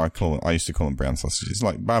I used to call them brown sausages,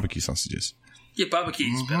 like barbecue sausages. Yeah, barbecue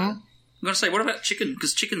is better. I'm going to say, what about chicken?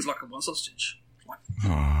 Because chicken's like a one sausage.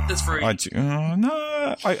 That's very...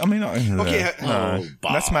 no, I mean... no.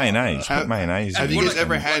 That's mayonnaise. Put mayonnaise. Have you guys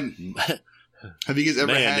ever had...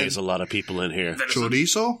 Mayonnaise, a lot of people in here.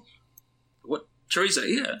 Chorizo? What? Chorizo,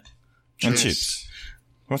 yeah. And chips.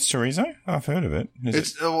 What's chorizo? I've heard of it.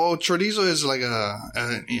 Chorizo is like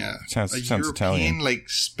Sounds European, Italian. like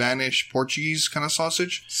Spanish, Portuguese kind of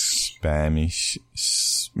sausage. Spanish.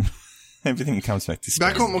 Everything comes back to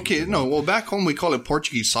Spanish. Back home, back home we call it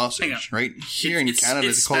Portuguese sausage, right? Here in Canada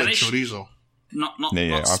they call it chorizo. Not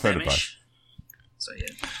I've heard of both. Spanish. So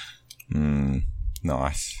yeah.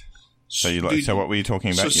 Nice. So you like? So what were you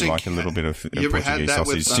talking about? You like a little bit of you ever Portuguese had that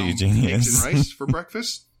sausage with to your genius? eggs and rice for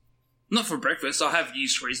breakfast? Not for breakfast. I have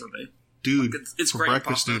used chorizo though. Dude, it's for great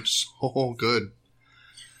breakfast, pasta. dude. So good.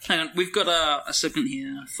 Hang on, we've got a segment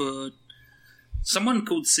here for someone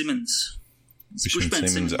called Simmons. Bushman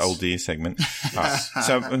Simmons' old dear segment.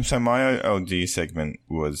 So my old dear segment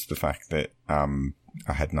was the fact that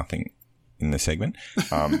I had nothing in the segment.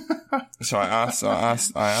 So I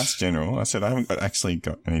asked General. I said I haven't actually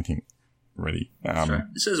got anything ready.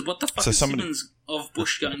 It says, "What the fuck is Simmons of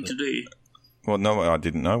Bush going to do?" Well, no, I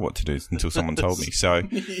didn't know what to do until someone told me. So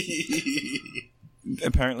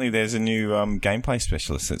apparently, there's a new gameplay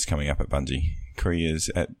specialist that's coming up at Bungie. Careers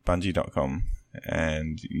at Bungie.com.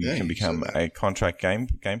 And you can become a contract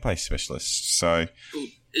gameplay specialist. So,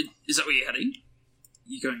 is that where you're heading?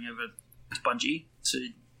 You're going over to Bungie to?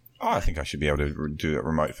 I think I should be able to do it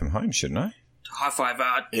remote from home, shouldn't I? High five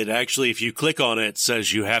art. It actually, if you click on it,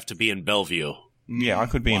 says you have to be in Bellevue. Yeah, I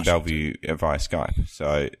could be in Bellevue via Skype.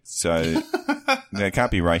 So there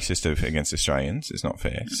can't be racist against Australians. It's not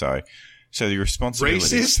fair. So the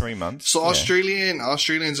responsibility is 3 months. So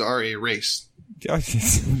Australians are a race.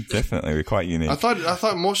 Definitely, we're quite unique. I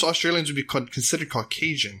thought most Australians would be considered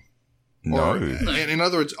Caucasian. No. In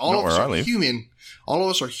other words, all of us are human. All of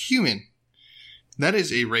us are human. That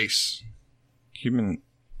is a race.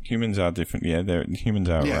 Humans are different. Yeah, humans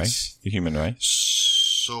are a race. The human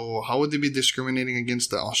race. So how would they be discriminating against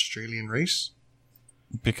the Australian race?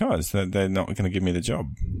 Because they're not going to give me the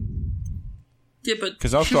job. Yeah, but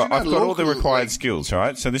because I've got all the required skills,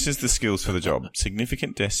 right? So this is the skills for the job: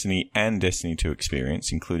 significant Destiny and Destiny 2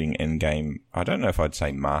 experience, including endgame. I don't know if I'd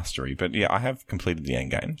say mastery, but yeah, I have completed the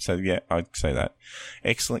endgame, so yeah, I'd say that.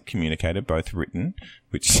 Excellent communicator, both written,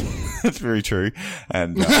 which that's very true.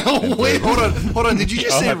 And wait, hold on. Did you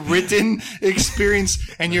just say written experience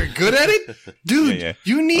and you're good at it, dude? Yeah.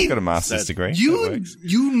 I've got a master's degree.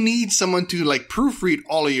 You need someone to like proofread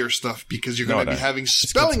all of your stuff because you're going to be having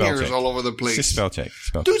spelling errors all over the place. It's just spell check.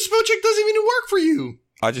 Dude, spell check doesn't even work for you.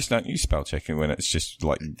 I just don't use spell check when it's just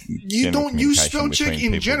like you don't use spell check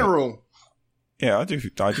in general. Yeah, I do.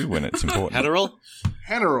 I do when it's important.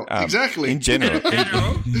 General, exactly. In general.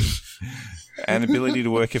 And ability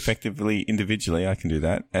to work effectively individually, I can do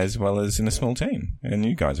that, as well as in a small team. And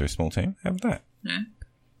you guys are a small team. How about that? Yeah.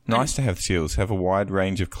 Nice to have skills. Have a wide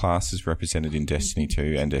range of classes represented in Destiny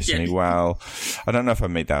 2 and Destiny. Yeah. Well, I don't know if I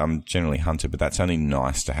meet that. I'm generally hunter, but that's only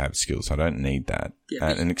nice to have skills. I don't need that. Yeah,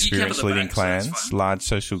 and experience leading clans, large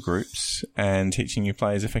social groups, and teaching your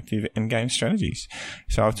players effective in-game strategies.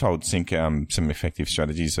 So I've told Sync some effective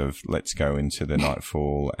strategies of let's go into the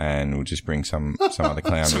Nightfall and we'll just bring some other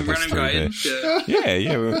clown with us through the... Yeah.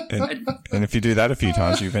 And if you do that a few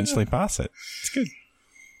times, you eventually pass it. It's good.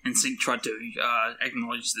 And Sync tried to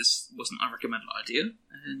acknowledge this wasn't a recommended idea,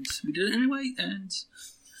 and we did it anyway,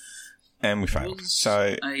 and we failed.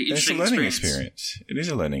 So it's a learning experience. It is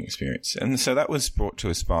a learning experience. And so that was brought to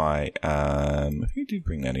us by, who did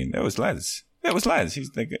bring that in? That was Laz. Laz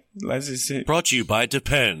is... Brought to you by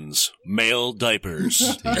Depends. Male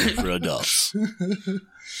diapers for adults.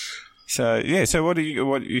 So what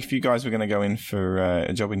if you guys were going to go in for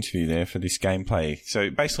a job interview there for this gameplay? So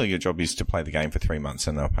basically your job is to play the game for 3 months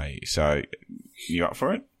and they'll pay you. So you up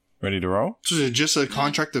for it? Ready to roll? So is it just a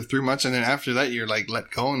contract of 3 months and then after that you're like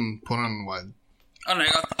let go and put on what? I don't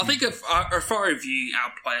know. I think if I review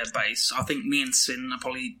our player base, I think me and Sin are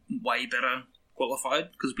probably way better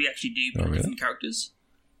qualified because we actually do play different characters.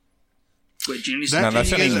 That's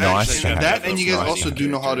only nice to have. That and you guys also do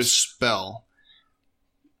know how to spell.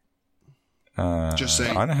 Just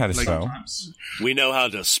saying. I know how to spell. We know how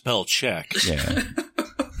to spell check. Yeah.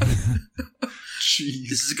 Jeez.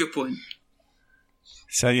 This is a good point.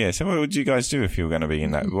 So what would you guys do if you were going to be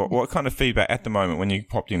in that? What kind of feedback at the moment when you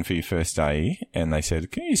popped in for your first day and they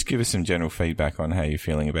said, can you just give us some general feedback on how you're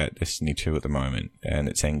feeling about Destiny 2 at the moment and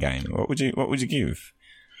its endgame? What would you give?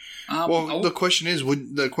 The question is,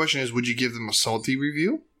 would you give them a salty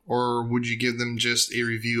review or would you give them just a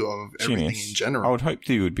review of everything in general? I would hope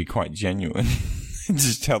that you would be quite genuine.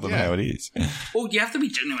 Just tell them how it is. Well, you have to be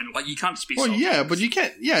genuine. Like, you can't just be Well, salty. yeah, but you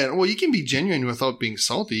can't. Yeah, well, you can be genuine without being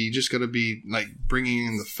salty. You just got to be like bringing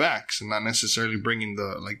in the facts and not necessarily bringing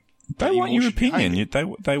the like. They want your opinion.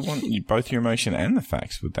 behind They want both your emotion and the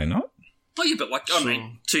facts, would they not? Oh, yeah, but like, I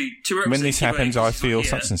mean, to represent When this Gibbo, happens, I feel here,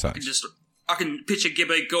 such and such. I can picture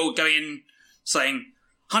Gibbo going in saying,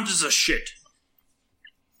 "Hunters are shit."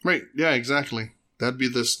 Right. Yeah. Exactly. That'd be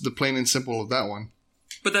the plain and simple of that one.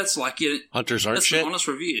 But that's like, Hunters aren't that's shit. an honest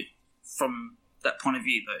review from that point of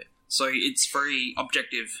view, though. So it's very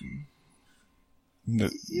objective. No,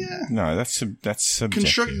 Yeah. No, that's subjective.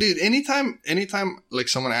 Construct, dude. Anytime, like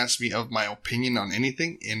someone asks me of my opinion on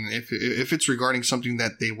anything, and if it's regarding something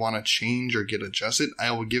that they want to change or get adjusted,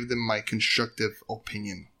 I will give them my constructive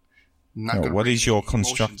opinion. Not No, gonna what bring is your emotions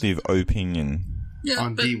constructive opinion? Yeah,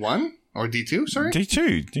 on but D1 or D2? Sorry,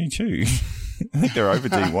 D2. I think they're over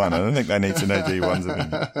D1. I don't think they need to know D1's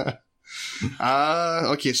opinion.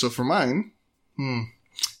 Okay, so for mine,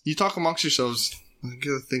 you talk amongst yourselves. I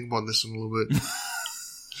gotta think about this one a little bit.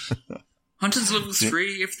 Hunters level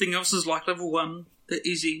 3, everything else is like level 1. They're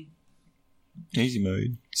easy. Easy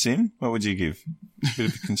mode. Sim, what would you give? A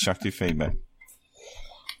bit of constructive feedback.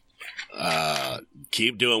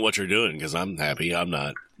 Keep doing what you're doing because I'm happy. I'm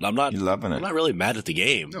not You're loving it. I'm not really mad at the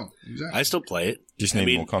game. No, exactly. I still play it. Just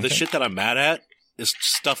need more content. The shit that I'm mad at is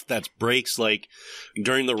stuff that breaks, like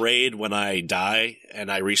during the raid when I die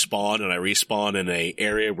and I respawn in a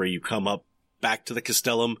area where you come up back to the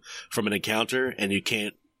Castellum from an encounter and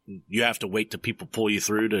you have to wait till people pull you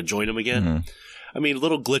through to join them again. Mm-hmm. I mean,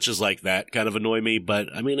 little glitches like that kind of annoy me, but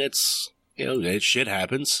I mean, shit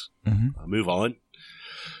happens. Mm-hmm. I move on.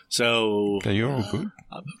 So You're all good.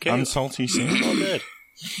 I'm okay. Unsalty Sim. All good.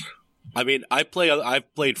 I mean, I've played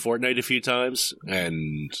Fortnite a few times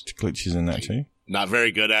and Glitches in that too. not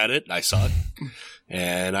very good at it. I suck.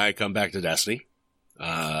 And I come back to Destiny.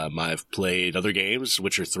 I've played other games,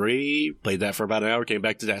 Witcher 3, played that for about an hour, came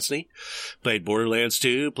back to Destiny. Played Borderlands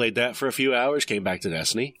 2, played that for a few hours, came back to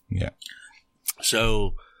Destiny. Yeah.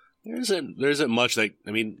 So there isn't much that,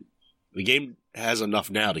 I mean, the game has enough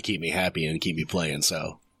now to keep me happy and keep me playing,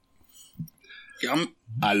 so. Yeah, I'm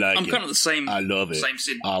I'm kind of the same. I love it. Same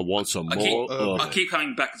Sid. I want some more. I keep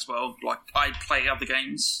coming back as well. Like, I play other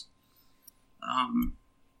games.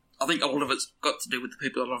 I think all of it's got to do with the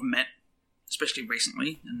people that I've met, especially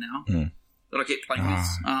recently and now, that I keep playing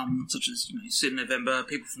with. Such as, Sid November,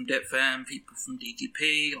 people from DepFam, people from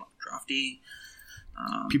DTP, like Drafty.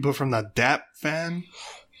 People from the DAP fan.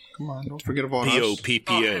 Come on, don't forget about us. POPPA.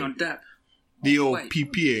 Oh, hang on, DAP.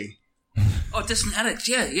 DOPPA. Oh, Distant Addicts,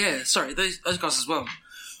 yeah, sorry, those guys as well.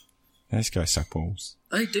 Those guys suck balls.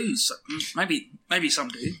 They do. So, maybe some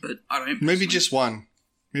do, but I don't. Maybe just one.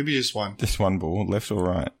 Just one ball, left or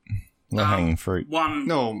right? Low hanging fruit. One.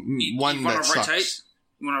 No, one you that wanna sucks. rotate.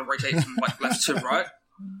 You want to rotate from like left to right,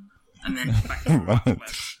 and then back to right to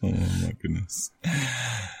left. Oh my goodness.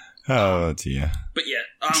 Oh dear. But yeah,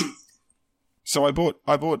 So I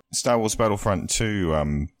bought Star Wars Battlefront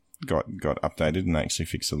 2. Got updated and actually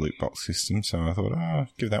fixed the loot box system. So I thought,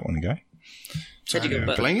 give that one a go. how'd you go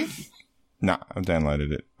about Playing it? No, I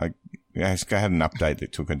downloaded it. I had an update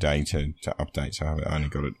that took a day to update, so I only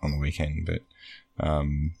got it on the weekend. But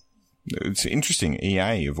it's interesting.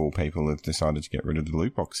 EA, of all people, have decided to get rid of the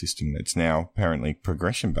loot box system. It's now apparently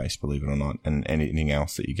progression based, believe it or not, and anything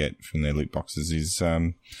else that you get from their loot boxes is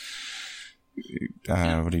what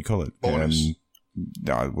do you call it? Bonus.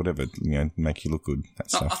 Whatever, make you look good. That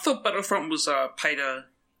I stuff. thought Battlefront was pay to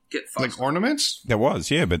get fast. Like ornaments? There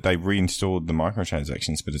was, yeah, but they reinstalled the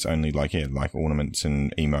microtransactions, but it's only like ornaments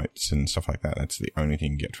and emotes and stuff like that. That's the only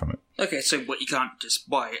thing you get from it. Okay, so what, you can't just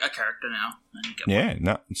buy a character now and get one. Yeah,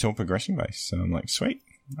 no, it's all progression based. So I'm like, sweet,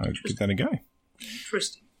 I'll give that a go.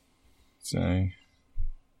 Interesting. So,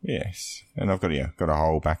 yes, and I've got a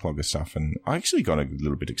whole backlog of stuff, and I actually got a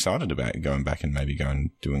little bit excited about going back and maybe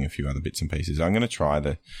doing a few other bits and pieces. I'm going to try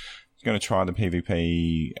the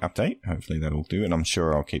PvP update. Hopefully that'll do, and I'm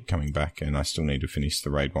sure I'll keep coming back. And I still need to finish the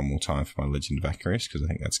raid one more time for my Legend of Acarius because I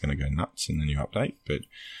think that's going to go nuts in the new update. But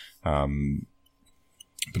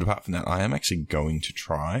apart from that, I am actually going to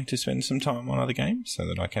try to spend some time on other games so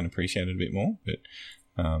that I can appreciate it a bit more. But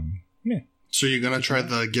yeah. So you're going to try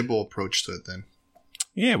the Gibble approach to it then?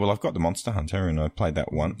 Yeah, well, I've got the Monster Hunter, and I played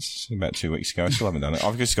that once about 2 weeks ago. I still haven't done it.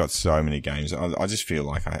 I've just got so many games. I just feel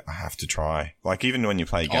like I have to try. Like, even when you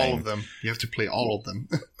play a game... All of them. You have to play all of them.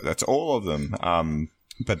 That's all of them.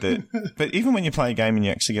 But even when you play a game and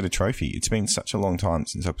you actually get a trophy, it's been such a long time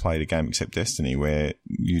since I played a game except Destiny where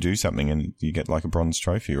you do something and you get like a bronze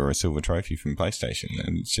trophy or a silver trophy from PlayStation,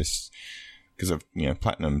 and it's just because I've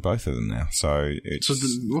platinum both of them now. So it's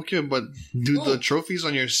but do the trophies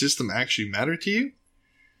on your system actually matter to you?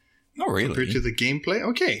 Not really. Compared to the gameplay?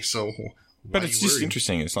 Okay, so but it's just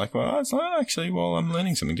interesting. It's like, I'm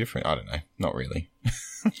learning something different. I don't know. Not really.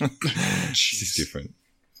 It's just different.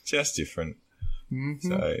 Just different. Mm-hmm.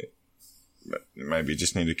 So maybe you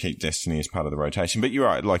just need to keep Destiny as part of the rotation. But you're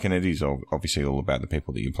right. And it is obviously all about the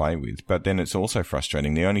people that you play with. But then it's also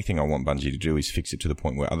frustrating. The only thing I want Bungie to do is fix it to the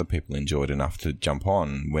point where other people enjoy it enough to jump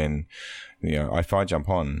on when, if I jump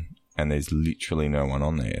on and there's literally no one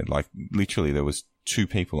on there. Like, literally there was 2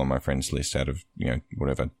 people on my friends list out of,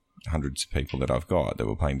 whatever, hundreds of people that I've got that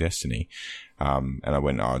were playing Destiny. And I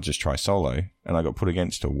went, I'll just try solo. And I got put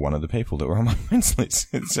against one of the people that were on my friends list.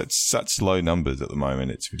 It's such low numbers at the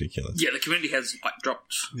moment. It's ridiculous. Yeah, the community has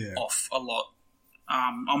dropped off a lot.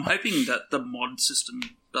 I'm hoping that the mod system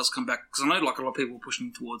does come back, because I know a lot of people are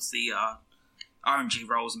pushing towards the RNG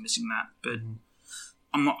roles and missing that, but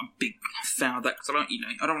I'm not a big fan of that, because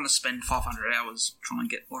I don't want to spend 500 hours trying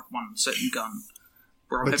to get one certain gun.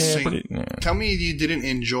 Tell me you didn't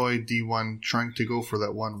enjoy D1 trying to go for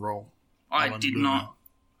that one role. I did not.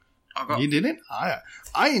 You didn't?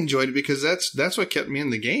 I enjoyed it because that's what kept me in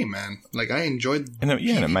the game, man. Like, I enjoyed and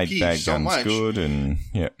it made bad so guns much. Good, and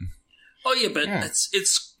Oh yeah, but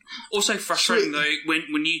it's also frustrating though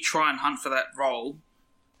when you try and hunt for that role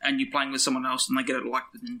and you're playing with someone else and they get it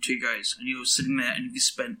within 2 goes, and you're sitting there and you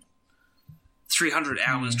spent 300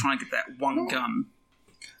 hours trying to get that one gun.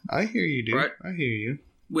 I hear you, dude. Right? I hear you.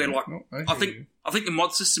 Where I think the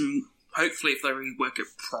mod system, hopefully, if they rework it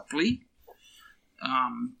properly,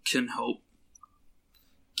 can help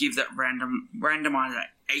give that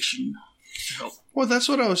randomization to help. Well, that's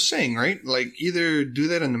what I was saying, right? Like, either do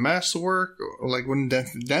that in the masterwork, or like when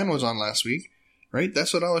Dan was on last week, right?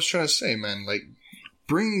 That's what I was trying to say, man. Like,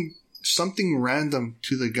 bring something random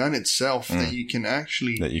to the gun itself that you can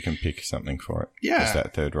actually... That you can pick something for it. Yeah. Just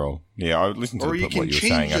that third roll. Yeah, I listened to what you were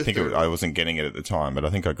saying. I think I wasn't getting it at the time, but I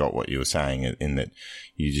think I got what you were saying in that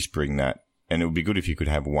you just bring that... And it would be good if you could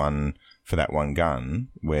have one for that one gun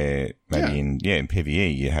where maybe in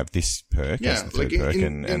PvE you have this perk as the third perk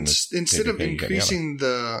and instead of increasing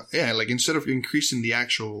instead of increasing the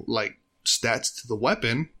actual stats to the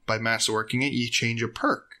weapon by masterworking it, you change a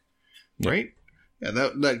perk. Right? Yeah,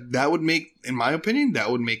 that would make, in my opinion,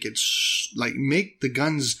 that would make it make the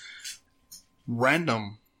guns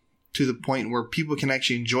random to the point where people can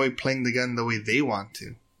actually enjoy playing the gun the way they want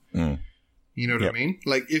to. You know what I mean?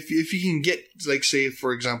 Like, if you can get, say,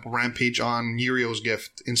 for example, Rampage on Uriel's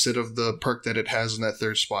Gift instead of the perk that it has in that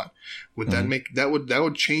third spot, would that make that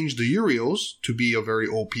would change the Uriel's to be a very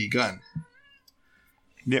OP gun?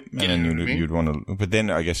 Yep, and then you'd want to. But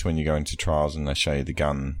then I guess when you go into trials and they show you the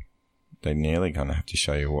gun, they nearly kind of have to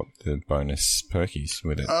show you what the bonus perk is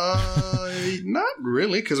with it. Not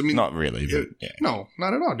really, because not really, but no,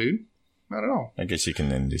 not at all, dude. Not at all. I guess you can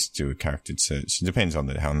then just do a character search. It depends on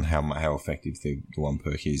how effective the one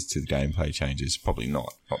perk is to the gameplay changes. Probably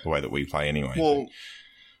not the way that we play anyway. Well,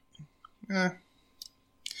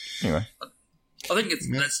 anyway, I think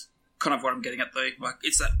that's kind of what I'm getting at though. Like,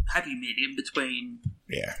 it's that happy medium between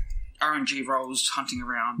RNG roles, hunting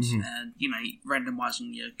around, and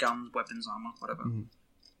randomizing your guns, weapons, armor, whatever.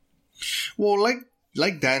 Well,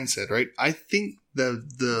 like Dan said, right? I think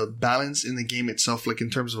the balance in the game itself, like in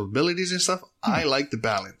terms of abilities and stuff, I like the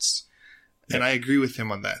balance. And I agree with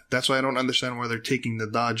him on that. That's why I don't understand why they're taking the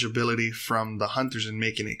dodge ability from the hunters and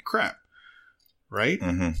making it crap. Right?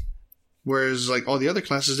 Mm-hmm. Whereas all the other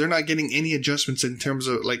classes, they're not getting any adjustments in terms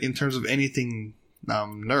of anything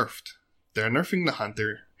nerfed. They're nerfing the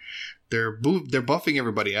hunter. They're buffing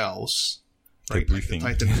everybody else. Right? Like the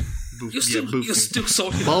Titan. You're still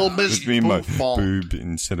salty. Bulbous boob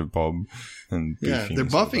instead of Bob. And they're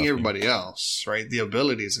buffing everybody else, right? The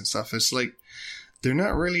abilities and stuff. It's like they're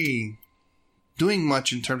not really doing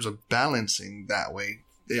much in terms of balancing that way.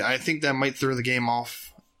 I think that might throw the game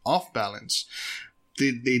off balance.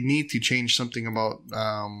 They need to change something about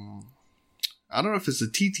I don't know if it's the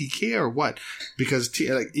TTK or what, because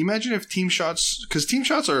imagine if team shots, because team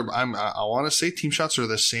shots are, I want to say team shots are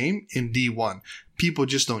the same in D1. People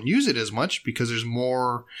just don't use it as much because there's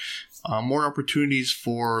more opportunities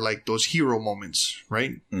for those hero moments,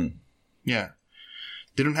 right? Yeah.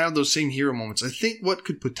 They don't have those same hero moments. I think what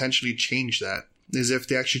could potentially change that is if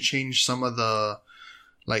they actually change some of the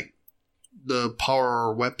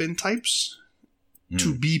power weapon types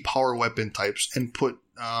to be power weapon types and put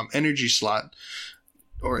energy slot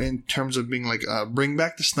or in terms of being like, bring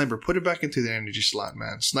back the sniper, put it back into the energy slot,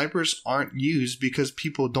 man. Snipers aren't used because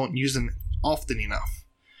people don't use them often enough.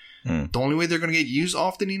 The only way they're going to get used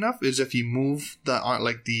often enough is if you move the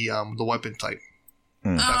weapon type.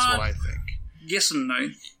 That's what I think. Yes and no.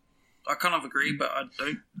 I kind of agree, but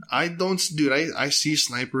I don't. Dude, I see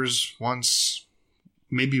snipers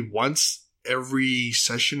maybe once every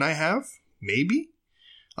session I have, maybe.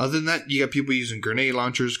 Other than that, you got people using grenade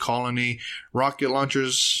launchers, colony, rocket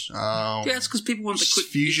launchers. Yeah, it's because people want the quick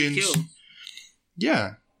fusions. kill.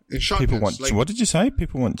 Yeah, and shotguns. People want. What did you say?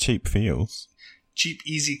 People want cheap feels. Cheap,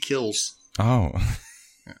 easy kills. Oh.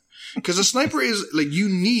 Because a sniper is, you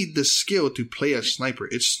need the skill to play a sniper.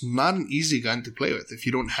 It's not an easy gun to play with if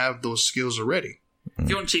you don't have those skills already. If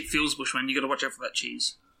you want cheap feels, Bushman, you got to watch out for that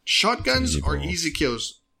cheese. Shotguns are easy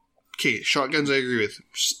kills. Okay, shotguns I agree with.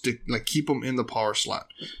 Keep them in the power slot.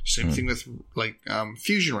 Same thing with,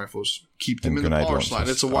 fusion rifles. Keep them in the power slot.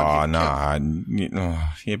 It's a one-hit kill.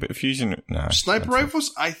 Yeah, but fusion... No. Sniper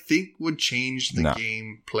rifles, I think, would change the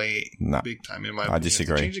gameplay big time, in my opinion. I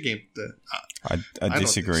disagree. Change the game. I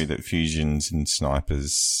disagree that fusions and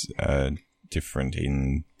snipers are different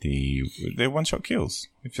in they're one-shot kills.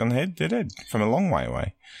 If you're on the head, they're dead from a long way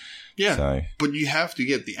away. Yeah, but you have to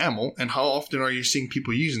get the ammo, and how often are you seeing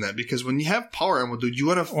people using that? Because when you have power ammo, dude, you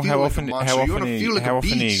want to feel like a monster. You want to feel like a beast. How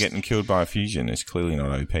often are you getting killed by a fusion? It's clearly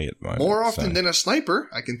not OP at the moment. More often than a sniper,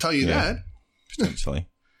 I can tell you that. Potentially.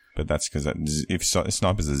 But that's because if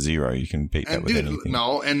snipers are 0, you can beat that with anything.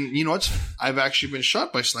 No, and you know what? I've actually been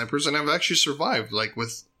shot by snipers, and I've actually survived,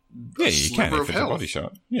 with a sliver of health. A body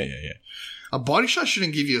shot. Yeah. A body shot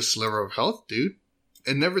shouldn't give you a sliver of health, dude.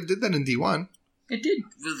 It never did that in D1. It did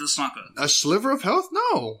with the sniper. A sliver of health?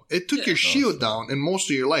 No. It took your shield down in most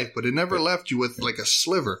of your life, but it never left you with a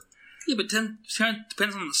sliver. Yeah, but it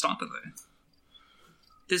depends on the sniper, though.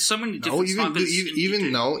 There's so many different snipers.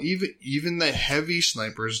 Even the heavy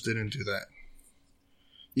snipers didn't do that.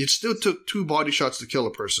 It still took 2 body shots to kill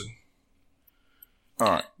a person.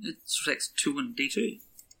 Alright. It takes 2 in D2.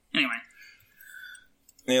 Anyway.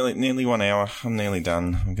 Nearly 1 hour. I'm nearly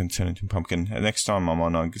done. I'm going to turn into a pumpkin. Next time I'm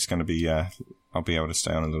on, I'm just going to be... I'll be able to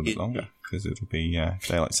stay on a little bit longer because it'll be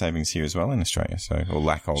daylight savings here as well in Australia, or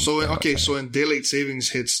lack of. So in daylight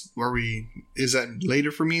savings hits, is that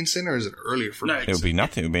later for me and Sin, or is it earlier for me? It'll be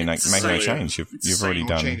nothing. It'll be make no change. You've already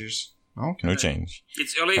done changes. Okay. No change.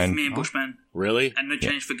 It's earlier for me and Bushman. Really? And no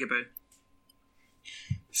change for Gibbo.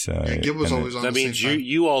 So Gibbo's always on. That means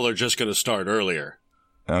you all are just going to start earlier.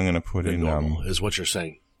 I'm going to put in normal, is what you're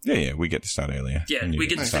saying. Yeah, we get to start earlier. Yeah, we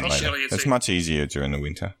get to finish earlier too. It's much easier during the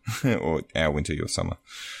winter, or our winter, your summer.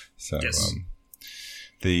 So, yes.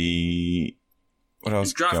 What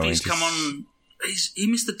else? Drafty's come on. He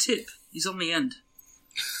missed the tip. He's on the end.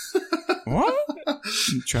 What?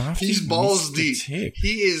 Drafty? He's balls deep.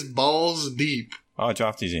 He is balls deep. Oh,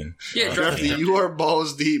 Drafty's in. Yeah, Drafty, you are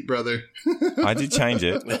balls deep, brother. I did change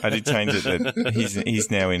it. That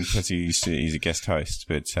he's now in because he's a guest host,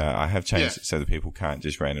 but I have changed it so that people can't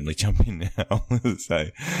just randomly jump in now.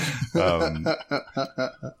 So,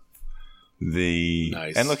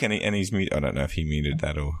 nice. And look, and he's muted. I don't know if he muted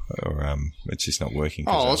that or it's just not working.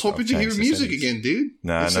 Oh, I was hoping to hear music again, dude.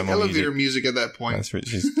 No, it's no more elevator music at that point. That's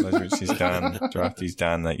Richie's done. Drafty's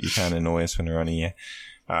done. That you can't annoy us when we're on here.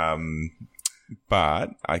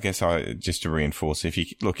 But I guess just to reinforce,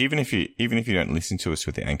 even if you don't listen to us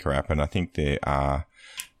with the Anchor app, and I think there are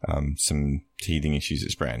some teething issues.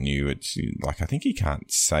 It's brand new. It's I think you can't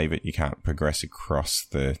save it. You can't progress across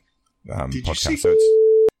the podcast.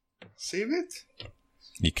 Save it?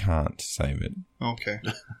 You can't save it. Okay.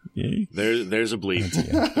 Yeah. There's a bleep.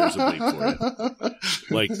 There's a bleep for it.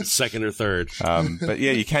 Like second or third. But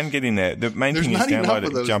yeah, you can get in there. The main thing is download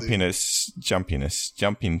it,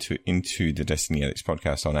 jump into the Destiny Addicts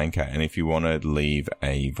podcast on Anchor. And if you want to leave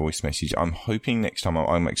a voice message, I'm hoping next time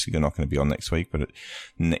I'm actually not going to be on next week, but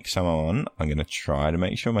next time I'm on, I'm going to try to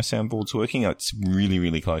make sure my soundboard's working. It's really,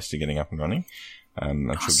 really close to getting up and running. I'm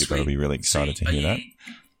sure Gibbo will be really excited to hear that.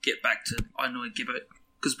 Get back to I know Gibbo.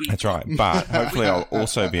 That's right, but hopefully I'll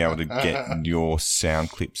also be able to get your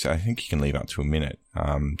sound clips. I think you can leave up to a minute.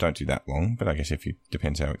 Don't do that long, but I guess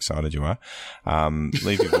depends how excited you are.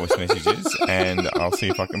 Leave your voice messages and I'll see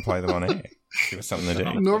if I can play them on air. Give us something to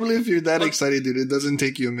do. Normally if you're that excited, dude, it doesn't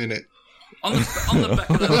take you a minute. On the back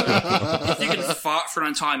of that, if you can fart for an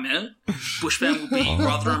entire minute, Bushman will be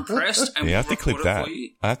rather impressed and I have to clip that. For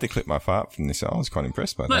you. I have to clip my fart from this. I was quite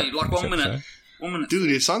impressed by that. No, like 1 minute. Episode. 1 minute. Dude,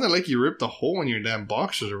 it sounded like you ripped a hole in your damn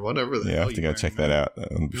boxers or whatever. I have to go check that out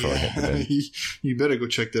before I get to bed. You better go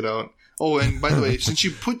check that out. Oh, and by the way, since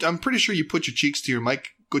I'm pretty sure you put your cheeks to your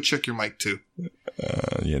mic go check your mic too.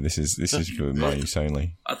 Yeah, this is for my use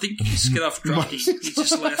only. I think you skid off drunky. He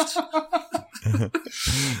just left.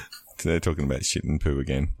 They're talking about shit and poo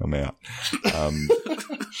again. I'm out.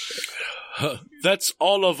 That's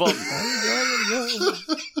all of them.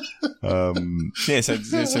 Yeah,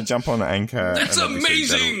 so jump on Anchor. That's and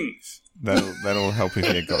obviously amazing. That'll help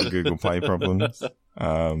if you've got Google Play problems.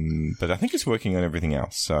 But I think it's working on everything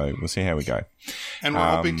else, so we'll see how we go. And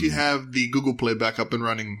we're hoping to have the Google Play back up and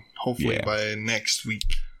running, hopefully by next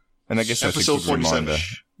week. And I guess that's Episode a good 47. reminder.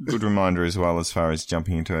 Good reminder as well, as far as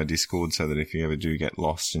jumping into our Discord, so that if you ever do get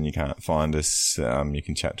lost and you can't find us, you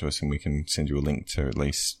can chat to us and we can send you a link to at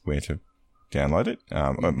least where to download it.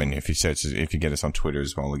 I mean, if you get us on Twitter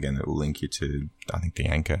as well, again, it will link you to, I think, the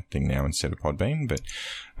Anchor thing now instead of Podbean. But,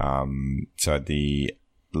 so the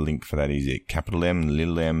link for that is capital M,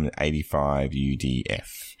 little m, 85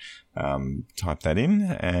 UDF. Type that in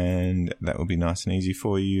and that will be nice and easy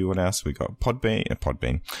for you. What else we got? Podbean,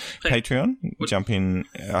 Patreon. Jump in.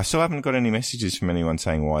 I still haven't got any messages from anyone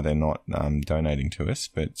saying why they're not, donating to us,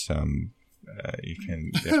 but, you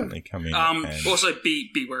can definitely come in. Also, be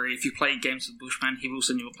wary if you play games with Bushman, he will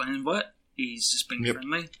send you a plane invite. He's just being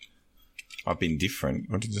friendly. I've been different.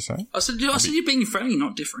 What did you say? I said you're being friendly,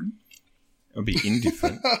 not different. I'll be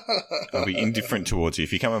indifferent. I'll be indifferent towards you.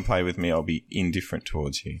 If you come and play with me, I'll be indifferent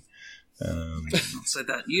towards you. I'll say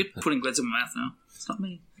that. You're putting words in my mouth now. It's not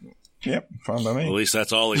me. Yep, fine by me. Well, at least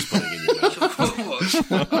that's all he's putting in your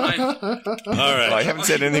mouth. All right. Well, I haven't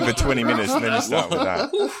said anything for 20 minutes. Let me start with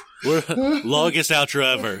that. Longest outro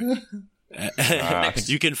ever.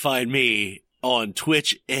 You can find me on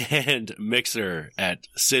Twitch and Mixer at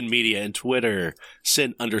Sin Media and Twitter,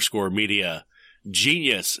 Sin_Media.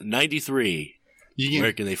 Genius93.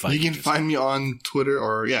 Where can they find you? You can find me on Twitter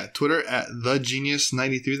Twitter at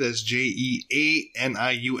TheGenius93. That's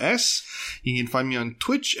JEANIUS. You can find me on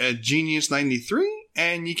Twitch at Genius93.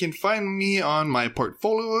 And you can find me on my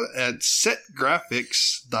portfolio at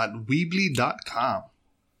setgraphics.weebly.com.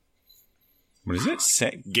 What is it?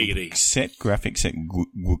 Giggity. Set graphics at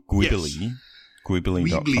Gwibbly. Yes.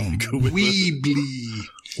 Gwibbly.com. Weebly.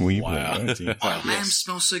 Weebly. Wow. Oh, dear. Lamb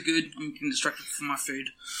smells so good. I'm getting distracted from my food.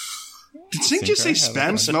 Did Sink just say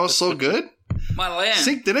spam smells so good? My lamb.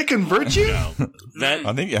 Sink, did it convert you? No. That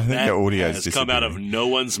I think your audio has come out of no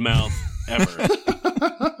one's mouth ever.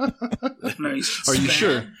 No, Are you spam.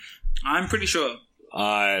 sure? I'm pretty sure.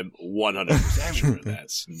 I'm 100% sure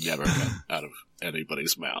that's never come out of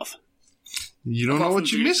anybody's mouth. You don't Apart know from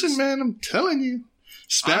what you're missing, Jesus. man. I'm telling you. I'm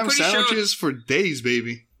Spam pretty sandwiches for days,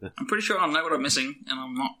 baby. I'm pretty sure I know what I'm missing, and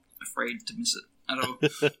I'm not afraid to miss it at all.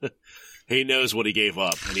 He knows what he gave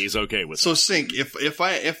up, and he's okay with So it. Sink, if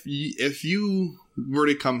you were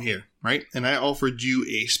to come here, right, and I offered you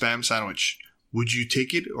a spam sandwich, would you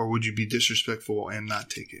take it or would you be disrespectful and not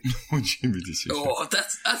take it? Would you be disrespectful? Oh,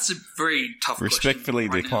 that's a very tough Respectfully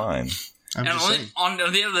question right now. decline. I'm And just saying. on the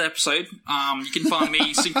end of the episode, you can find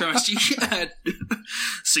me Synchromeshi at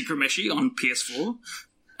Synchromeshi on PS4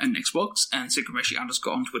 and Xbox, and Synchromeshi _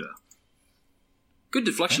 on Twitter. Good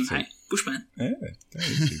deflection, That's hey, Bushman. Yeah, that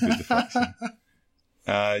would be good deflection.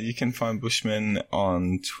 You can find Bushman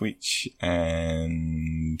on Twitch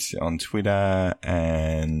and on Twitter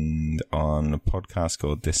and on a podcast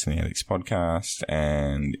called Destiny Addicts Podcast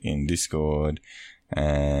and in Discord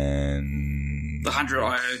and The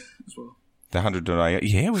 100IO as well. the 100.io.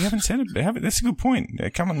 Yeah, we haven't said it. That's a good point.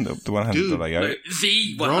 Come on, the 100.io. No, the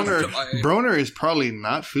 100IO. Broner is probably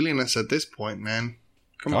not feeling us at this point, man.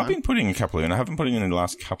 Come I've on. been putting a couple in. I haven't put in the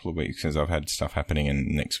last couple of weeks because I've had stuff happening, and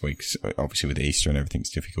next week's obviously with Easter and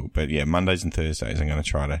everything's difficult. But yeah, Mondays and Thursdays I'm going to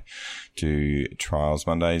try to do trials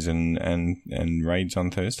Mondays and raids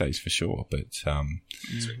on Thursdays for sure. But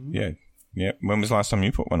yeah. When was the last time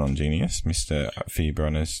you put one on, Genius? Mr.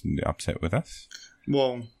 Fearbronner's upset with us.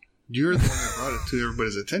 Well, you're the one that brought it to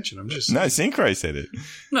everybody's attention. I'm just No, Synchro said it.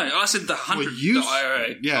 No, I said the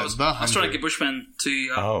 100IO. yeah, I was the trying to 100. get Bushman to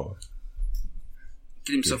Oh,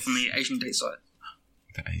 get himself on the Asian date site.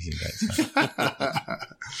 the Asian dates.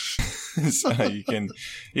 So you can,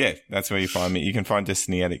 that's where you find me. You can find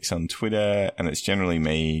Destiny Addicts on Twitter, and it's generally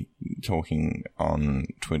me talking on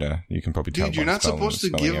Twitter. You can probably tell. Dude, you're by not spelling- supposed to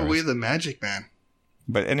spelling give errors. away the magic, man.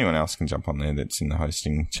 But anyone else can jump on there that's in the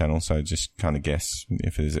hosting channel. So just kind of guess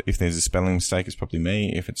if there's a spelling mistake, it's probably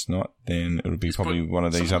me. If it's not, then it'll be probably one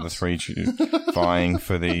of these someone other three vying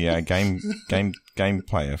for the game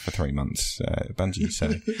player for 3 months. Bungie.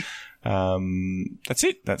 So that's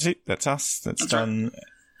it. That's us. That's done.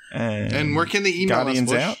 And where can they email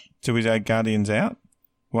Guardians us, Bush? out? Do we do Guardians out?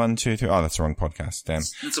 1, 2, 3. Oh, that's the wrong podcast. Damn.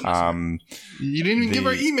 That's amazing. You didn't even give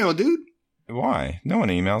our email, dude. Why? No one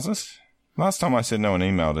emails us. Last time I said no one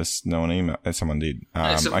emailed us, no one emailed. Someone did.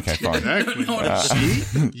 Okay, fine. Exactly.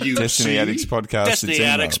 You Destiny see? Addicts Podcast. Destiny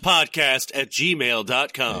Addicts Podcast at There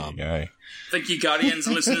gmail.com. you go. Thank you, Guardians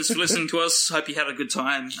and listeners, for listening to us. Hope you had a good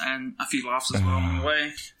time and a few laughs as well on the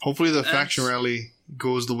way. Hopefully the faction rally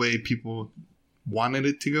goes the way people wanted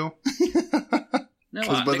it to go. No,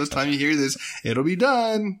 Because by the time you hear this, it'll be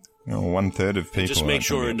done. 1/3 of people. Just make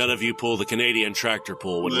sure none of you pull the Canadian tractor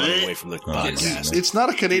pull when running away from the podcast. It's not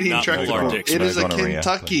a Canadian Not tractor pull. Arctic, It is a gonorrhea,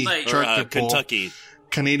 Kentucky please. tractor pull. Kentucky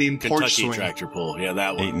Canadian porch swing. tractor pull. Yeah,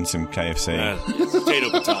 that one. eating some KFC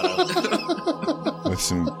Potato. with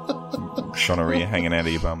some gonorrhea hanging out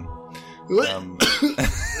of your bum.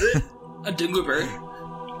 a dingleberry.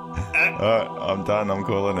 I'm done. I'm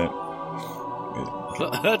calling it.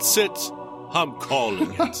 That's it. I'm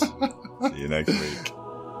calling it. See you next week.